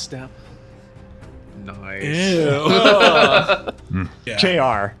 Acid step. Nice. Ew.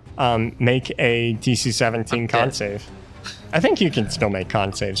 JR, make a DC 17 con dead. save. I think you can still make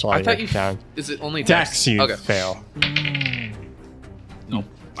con saves while I you're thought you. down. Is it only Dex, you Okay. fail. Nope.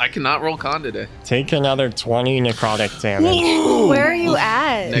 I cannot roll con today. Take another 20 necrotic damage. Where are you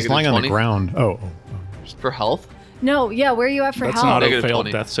at? He's Negative lying on the 20? ground. Oh. For health? No, yeah, where are you at for That's help? not a Negative failed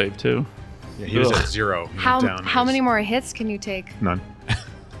 20. death save, too. Yeah, he was at 0. He was down. How many more hits can you take? None.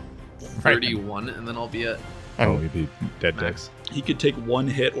 31, and then I'll be at Oh, he'd be dead. max. He could take 1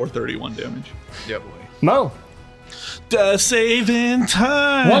 hit or 31 damage. Yep. Mo, Death saving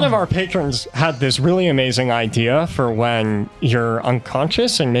time. one of our patrons had this really amazing idea for when you're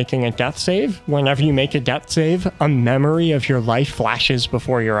unconscious and making a death save. Whenever you make a death save, a memory of your life flashes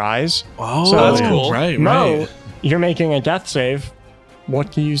before your eyes. Oh, So- That's cool. Right, Mo, right. you're making a death save.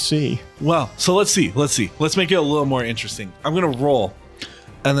 What do you see? Well, so let's see. Let's make it a little more interesting. I'm gonna roll,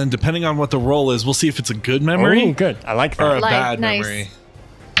 and then depending on what the roll is, we'll see if it's a good memory Oh, good. I like or that. a Like, bad nice. memory.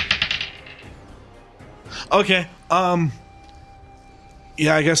 Okay.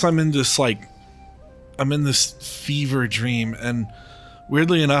 Yeah, I guess I'm in this fever dream, and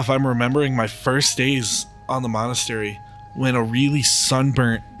weirdly enough, I'm remembering my first days on the monastery when a really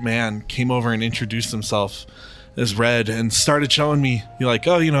sunburnt man came over and introduced himself as Red and started showing me,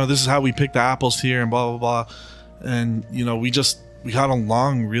 this is how we pick the apples here and blah blah blah, and we got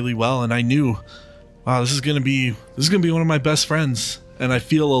along really well, and I knew, wow, this is gonna be one of my best friends, and I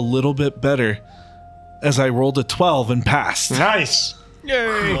feel a little bit better as I rolled a 12 and passed. Nice.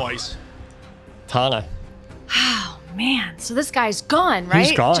 Nice. Tana. Oh man, so this guy's gone,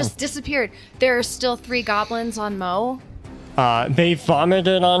 right? gone. Just disappeared. There are still 3 goblins on Mo. They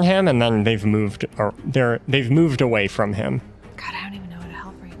vomited on him, and then they've moved away from him. God, I don't even know how to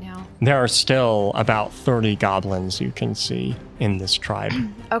help right now. There are still about 30 goblins you can see in this tribe.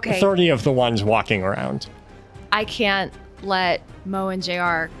 Okay, 30 of the ones walking around. I can't let Mo and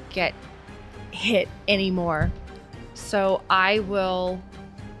JR get hit anymore. So I will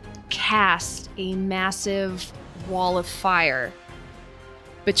cast a massive wall of fire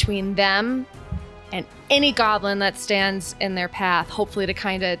between them and any goblin that stands in their path, hopefully to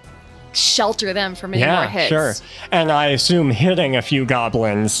kind of shelter them from any more Yeah, hits. sure. And I assume hitting a few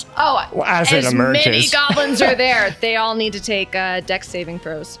goblins. Oh, As it many emerges. goblins are there. They all need to take dex saving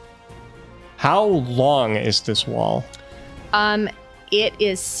throws. How long is this wall? It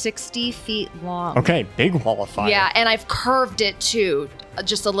is 60 feet long. Okay, big wall of fire. Yeah, and I've curved it too,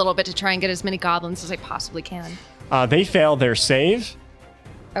 just a little bit to try and get as many goblins as I possibly can. They fail their save.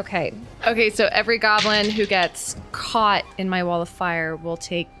 Okay. Okay, so every goblin who gets caught in my wall of fire will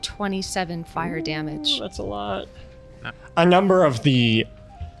take 27 fire damage. That's a lot. A number of the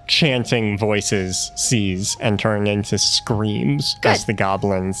chanting voices cease and turn into screams as Good. the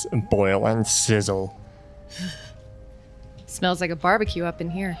goblins boil and sizzle. Smells like a barbecue up in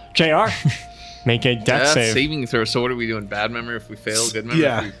here. JR, make a death save. Saving throw. So what are we doing? Bad memory if we fail, good memory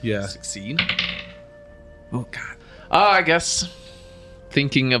Yeah, if we yeah. succeed? Oh, God. I guess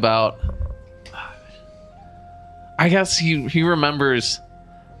thinking about... I guess he remembers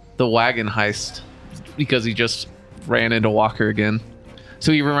the wagon heist because he just ran into Walker again.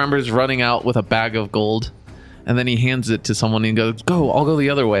 So he remembers running out with a bag of gold, and then he hands it to someone and goes, "Go, I'll go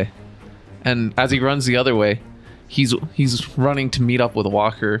the other way." And as he runs the other way, he's running to meet up with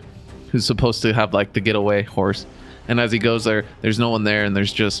Walker, who's supposed to have like the getaway horse. And as he goes there, there's no one there, and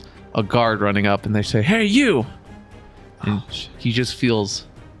there's just a guard running up, and they say, "Hey, you!" And he just feels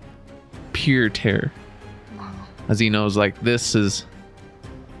pure terror as he knows like this is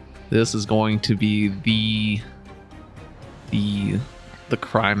going to be the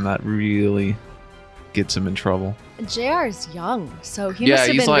crime that really gets him in trouble. JR is young, so he Yeah, must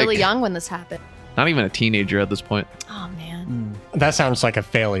have he's been really like- young when this happened. Not even a teenager at this point. Oh man. That sounds like a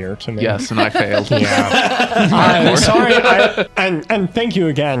failure to me. Yes, and I failed. Yeah. Sorry. And thank you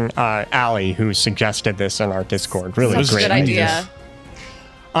again, Allie, who suggested this in our Discord. Really Such a great good idea.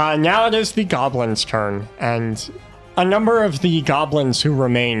 Now it is the goblins' turn, and a number of the goblins who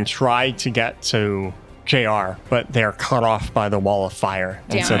remain try to get to JR, but they're cut off by the wall of fire,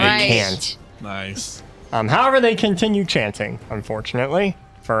 and Damn so right. they can't. Nice. However, they continue chanting, unfortunately,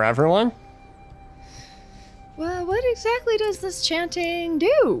 for everyone. Well, what exactly does this chanting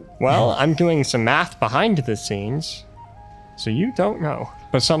do? Well, I'm doing some math behind the scenes, so you don't know.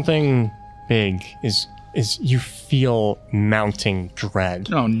 But something big is you feel mounting dread.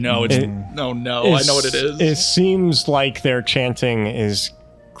 Oh no, it's It- no. I know what it is. It seems like their chanting is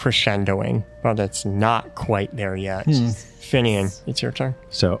crescendoing, but it's not quite there yet. Finian, it's your turn.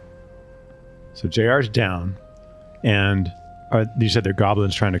 So JR's down, and you said they're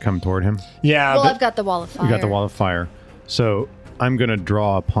goblins trying to come toward him. Yeah, Well, but I've got the wall of fire. You got the wall of fire. So I'm going to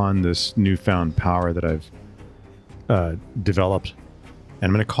draw upon this newfound power that I've developed, and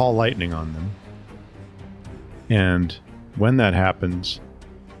I'm going to call lightning on them. And when that happens,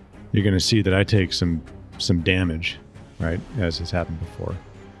 you're going to see that I take some damage, right, as has happened before.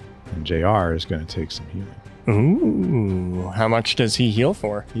 And JR is going to take some healing. ooh, how much does he heal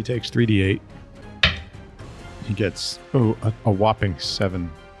for? He takes 3d8. He gets a whopping 7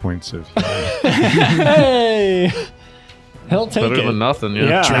 points of healing. Hey, he'll take Better it. than nothing, yeah.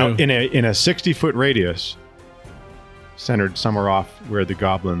 Yeah. Now, in a 60-foot radius, centered somewhere off where the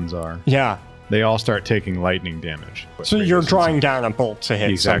goblins are, Yeah. they all start taking lightning damage. So you're drawing down a bolt to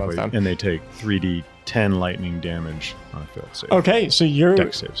hit some of exactly, them. and they take 3d10 lightning damage on a failed save. Okay, so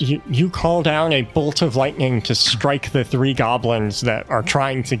Dex saves. you call down a bolt of lightning to strike the 3 goblins that are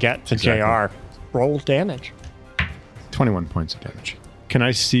trying to get to Exactly. JR. Roll damage. 21 points of damage. Can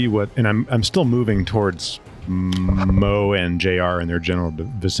I see what? And I'm still moving towards Mo and JR in their general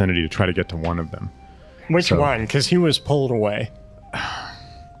vicinity to try to get to one of them. Which So- one? Because he was pulled away.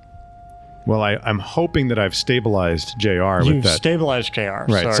 Well, I'm hoping that I've stabilized JR You with that. stabilized JR.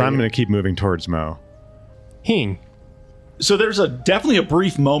 Right, so I'm going to keep moving towards Mo. Heen. So there's definitely a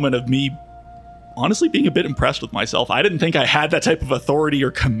brief moment of me honestly being a bit impressed with myself. I didn't think I had that type of authority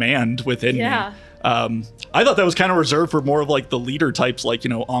or command within Yeah. me. I thought that was kind of reserved for more of like the leader types like,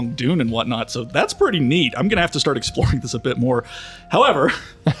 Ong Dun and whatnot. So that's pretty neat. I'm going to have to start exploring this a bit more. However,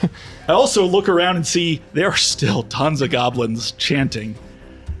 I also look around and see there are still tons of goblins chanting.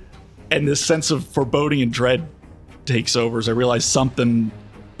 And this sense of foreboding and dread takes over as I realize something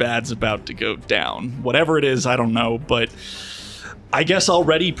bad's about to go down. Whatever it is, I don't know, but I guess I'll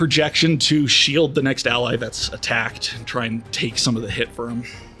ready projection to shield the next ally that's attacked and try and take some of the hit for him.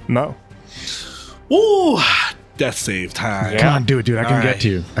 Mo. Ooh, death save time. Come on, do it, dude. I can All get right. to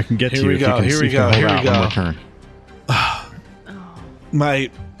you. I can get Here to you. we if you go, can- here we if you can go, hold here we out one more go. turn.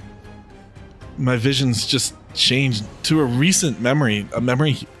 My vision's just changed to a recent memory, a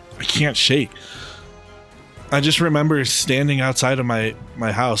memory I can't shake. I just remember standing outside of my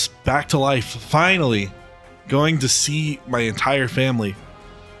house, back to life, finally going to see my entire family.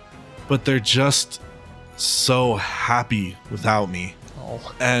 But they're just so happy without me.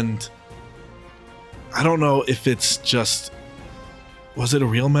 And I don't know if it's just, was it a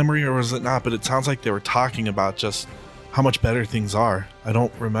real memory or was it not? But it sounds like they were talking about just how much better things are. I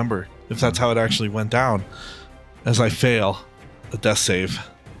don't remember if that's how it actually went down. As I fail a death save,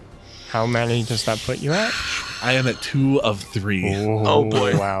 How many does that put you at? I am at 2 of 3. Oh,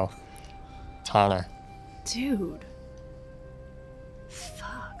 boy. Wow. Tana. Dude.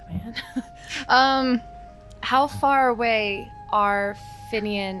 Fuck, man. How far away are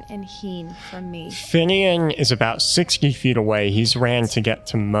Finian and Heen from me? Finian is about 60 feet away. He's ran to get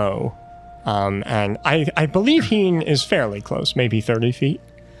to Mo. And I believe Heen is fairly close, maybe 30 feet.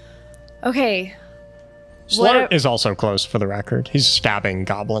 Okay. Slart is also close, for the record. He's stabbing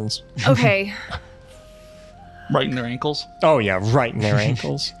goblins. Okay. Right in their ankles. Oh, yeah, right in their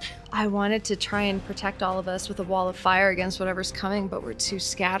ankles. I wanted to try and protect all of us with a wall of fire against whatever's coming, but we're too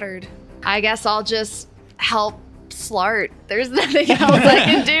scattered. I guess I'll just help Slart. There's nothing else I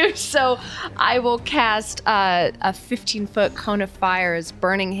can do. So I will cast a 15-foot cone of fire as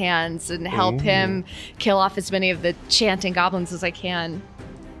burning hands and help him kill off as many of the chanting goblins as I can.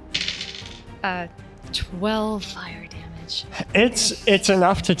 12 fire damage. It's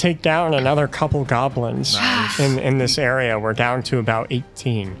enough to take down another couple goblins in this area. We're down to about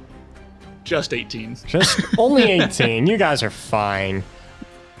 18. Just 18. Just only 18. You guys are fine.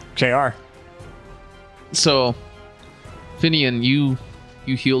 JR. So, Finian, you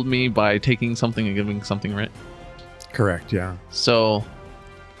you healed me by taking something and giving something, right? Correct, yeah. So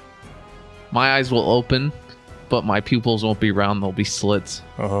my eyes will open, but my pupils won't be round. They'll be slits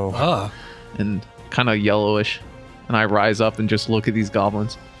Oh. and kind of yellowish. And I rise up and just look at these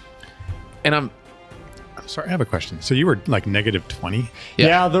goblins. And I'm Sorry, I have a question. So you were like negative 20?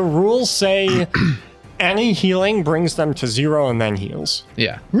 Yeah, the rules say any healing brings them to 0 and then heals.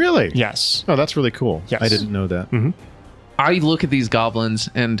 yeah. Really? Yes. Oh, that's really cool. Yes. I didn't know that. I look at these goblins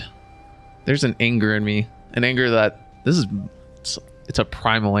and there's an anger in me, an anger that it's a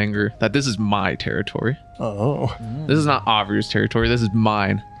primal anger that this is my territory. Oh. This is not Avir's territory. This is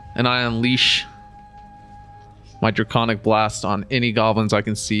mine. And I unleash my draconic blast on any goblins I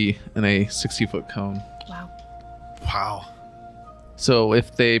can see in a 60-foot cone. Wow. Wow. So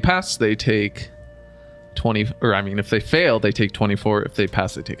if they pass, they take 20, or I mean, if they fail, they take 24. If they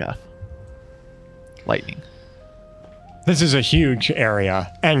pass, they take half. Lightning. This is a huge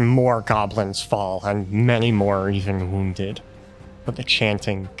area, and more goblins fall, and many more are even wounded. But the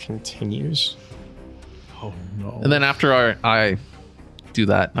chanting continues. Oh no. And then after I do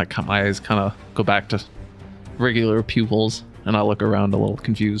that, my eyes kind of go back to regular pupils, and I look around a little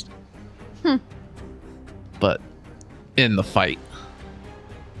confused. But in the fight,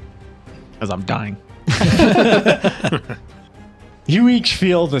 as I'm dying. You each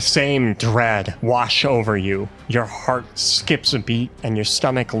feel the same dread wash over you. Your heart skips a beat, and your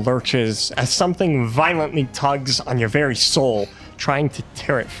stomach lurches as something violently tugs on your very soul, trying to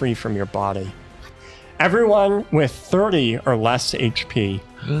tear it free from your body. Everyone with 30 or less HP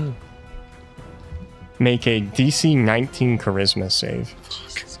make a DC 19 charisma save.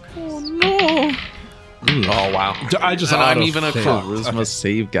 Oh wow! I just And I'm auto even a fail. charisma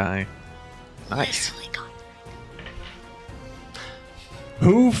save guy. Nice.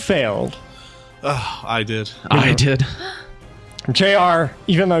 Who failed? I did. I did. JR,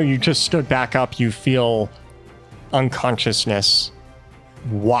 even though you just stood back up, you feel unconsciousness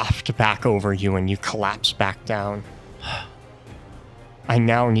waft back over you and you collapse back down. I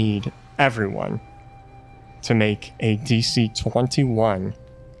now need everyone to make a DC 21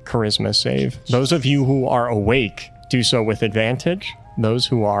 charisma save. Those of you who are awake do so with advantage. Those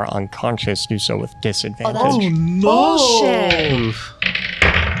who are unconscious do so with disadvantage. Oh, no! Bullshit.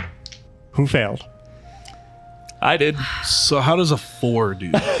 Who failed? I did. So how does a 4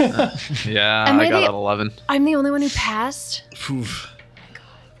 do that? Yeah, Am I I got the- an 11. I'm the only one who passed, Oof.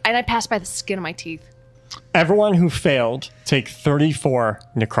 and I passed by the skin of my teeth. Everyone who failed take 34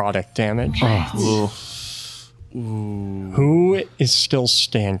 necrotic damage. Who is still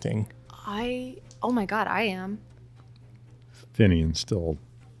standing? Oh my god, I am. Finian's still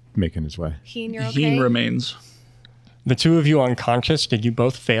making his way. Heen, you're okay? Heen remains. The two of you unconscious, did you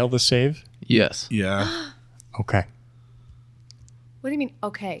both fail the save? Yes. Yeah. Okay. What do you mean,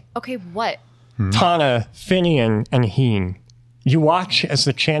 okay? Okay, what? Tana, Finian, and Heen, you watch as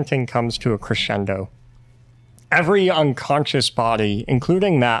the chanting comes to a crescendo. Every unconscious body,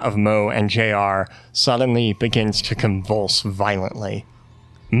 including that of Mo and JR, suddenly begins to convulse violently.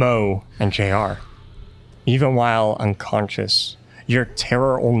 Mo and JR, even while unconscious, your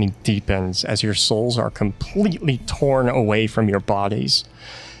terror only deepens as your souls are completely torn away from your bodies.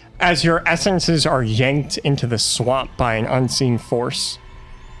 As your essences are yanked into the swamp by an unseen force,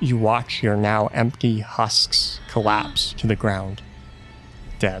 you watch your now empty husks collapse to the ground,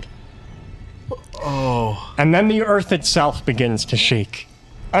 dead. Oh. And then the earth itself begins to shake.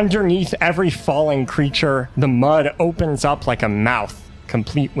 Underneath every falling creature, the mud opens up like a mouth,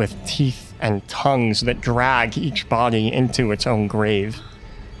 complete with teeth and tongues that drag each body into its own grave.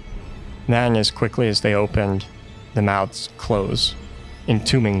 Then, as quickly as they opened, the mouths close,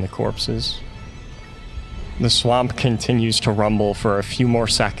 entombing the corpses. The swamp continues to rumble for a few more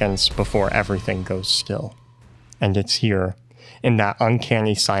seconds before everything goes still. And it's here, in that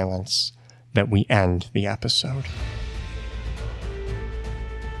uncanny silence, that we end the episode.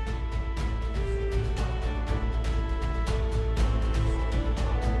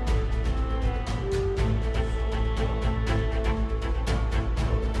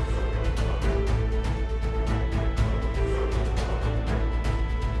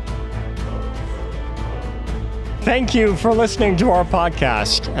 Thank you for listening to our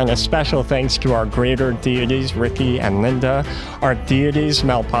podcast, and a special thanks to our greater deities, Ricky and Linda, our deities,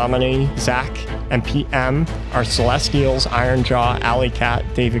 Melpomene, Zach, and PM, our celestials, Ironjaw, Alley Cat,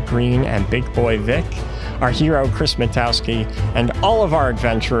 David Green, and Big Boy Vic, our hero, Chris Matowski, and all of our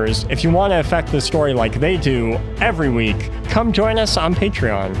adventurers. If you want to affect the story like they do every week, come join us on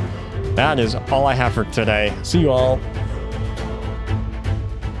Patreon. That is all I have for today. See you all.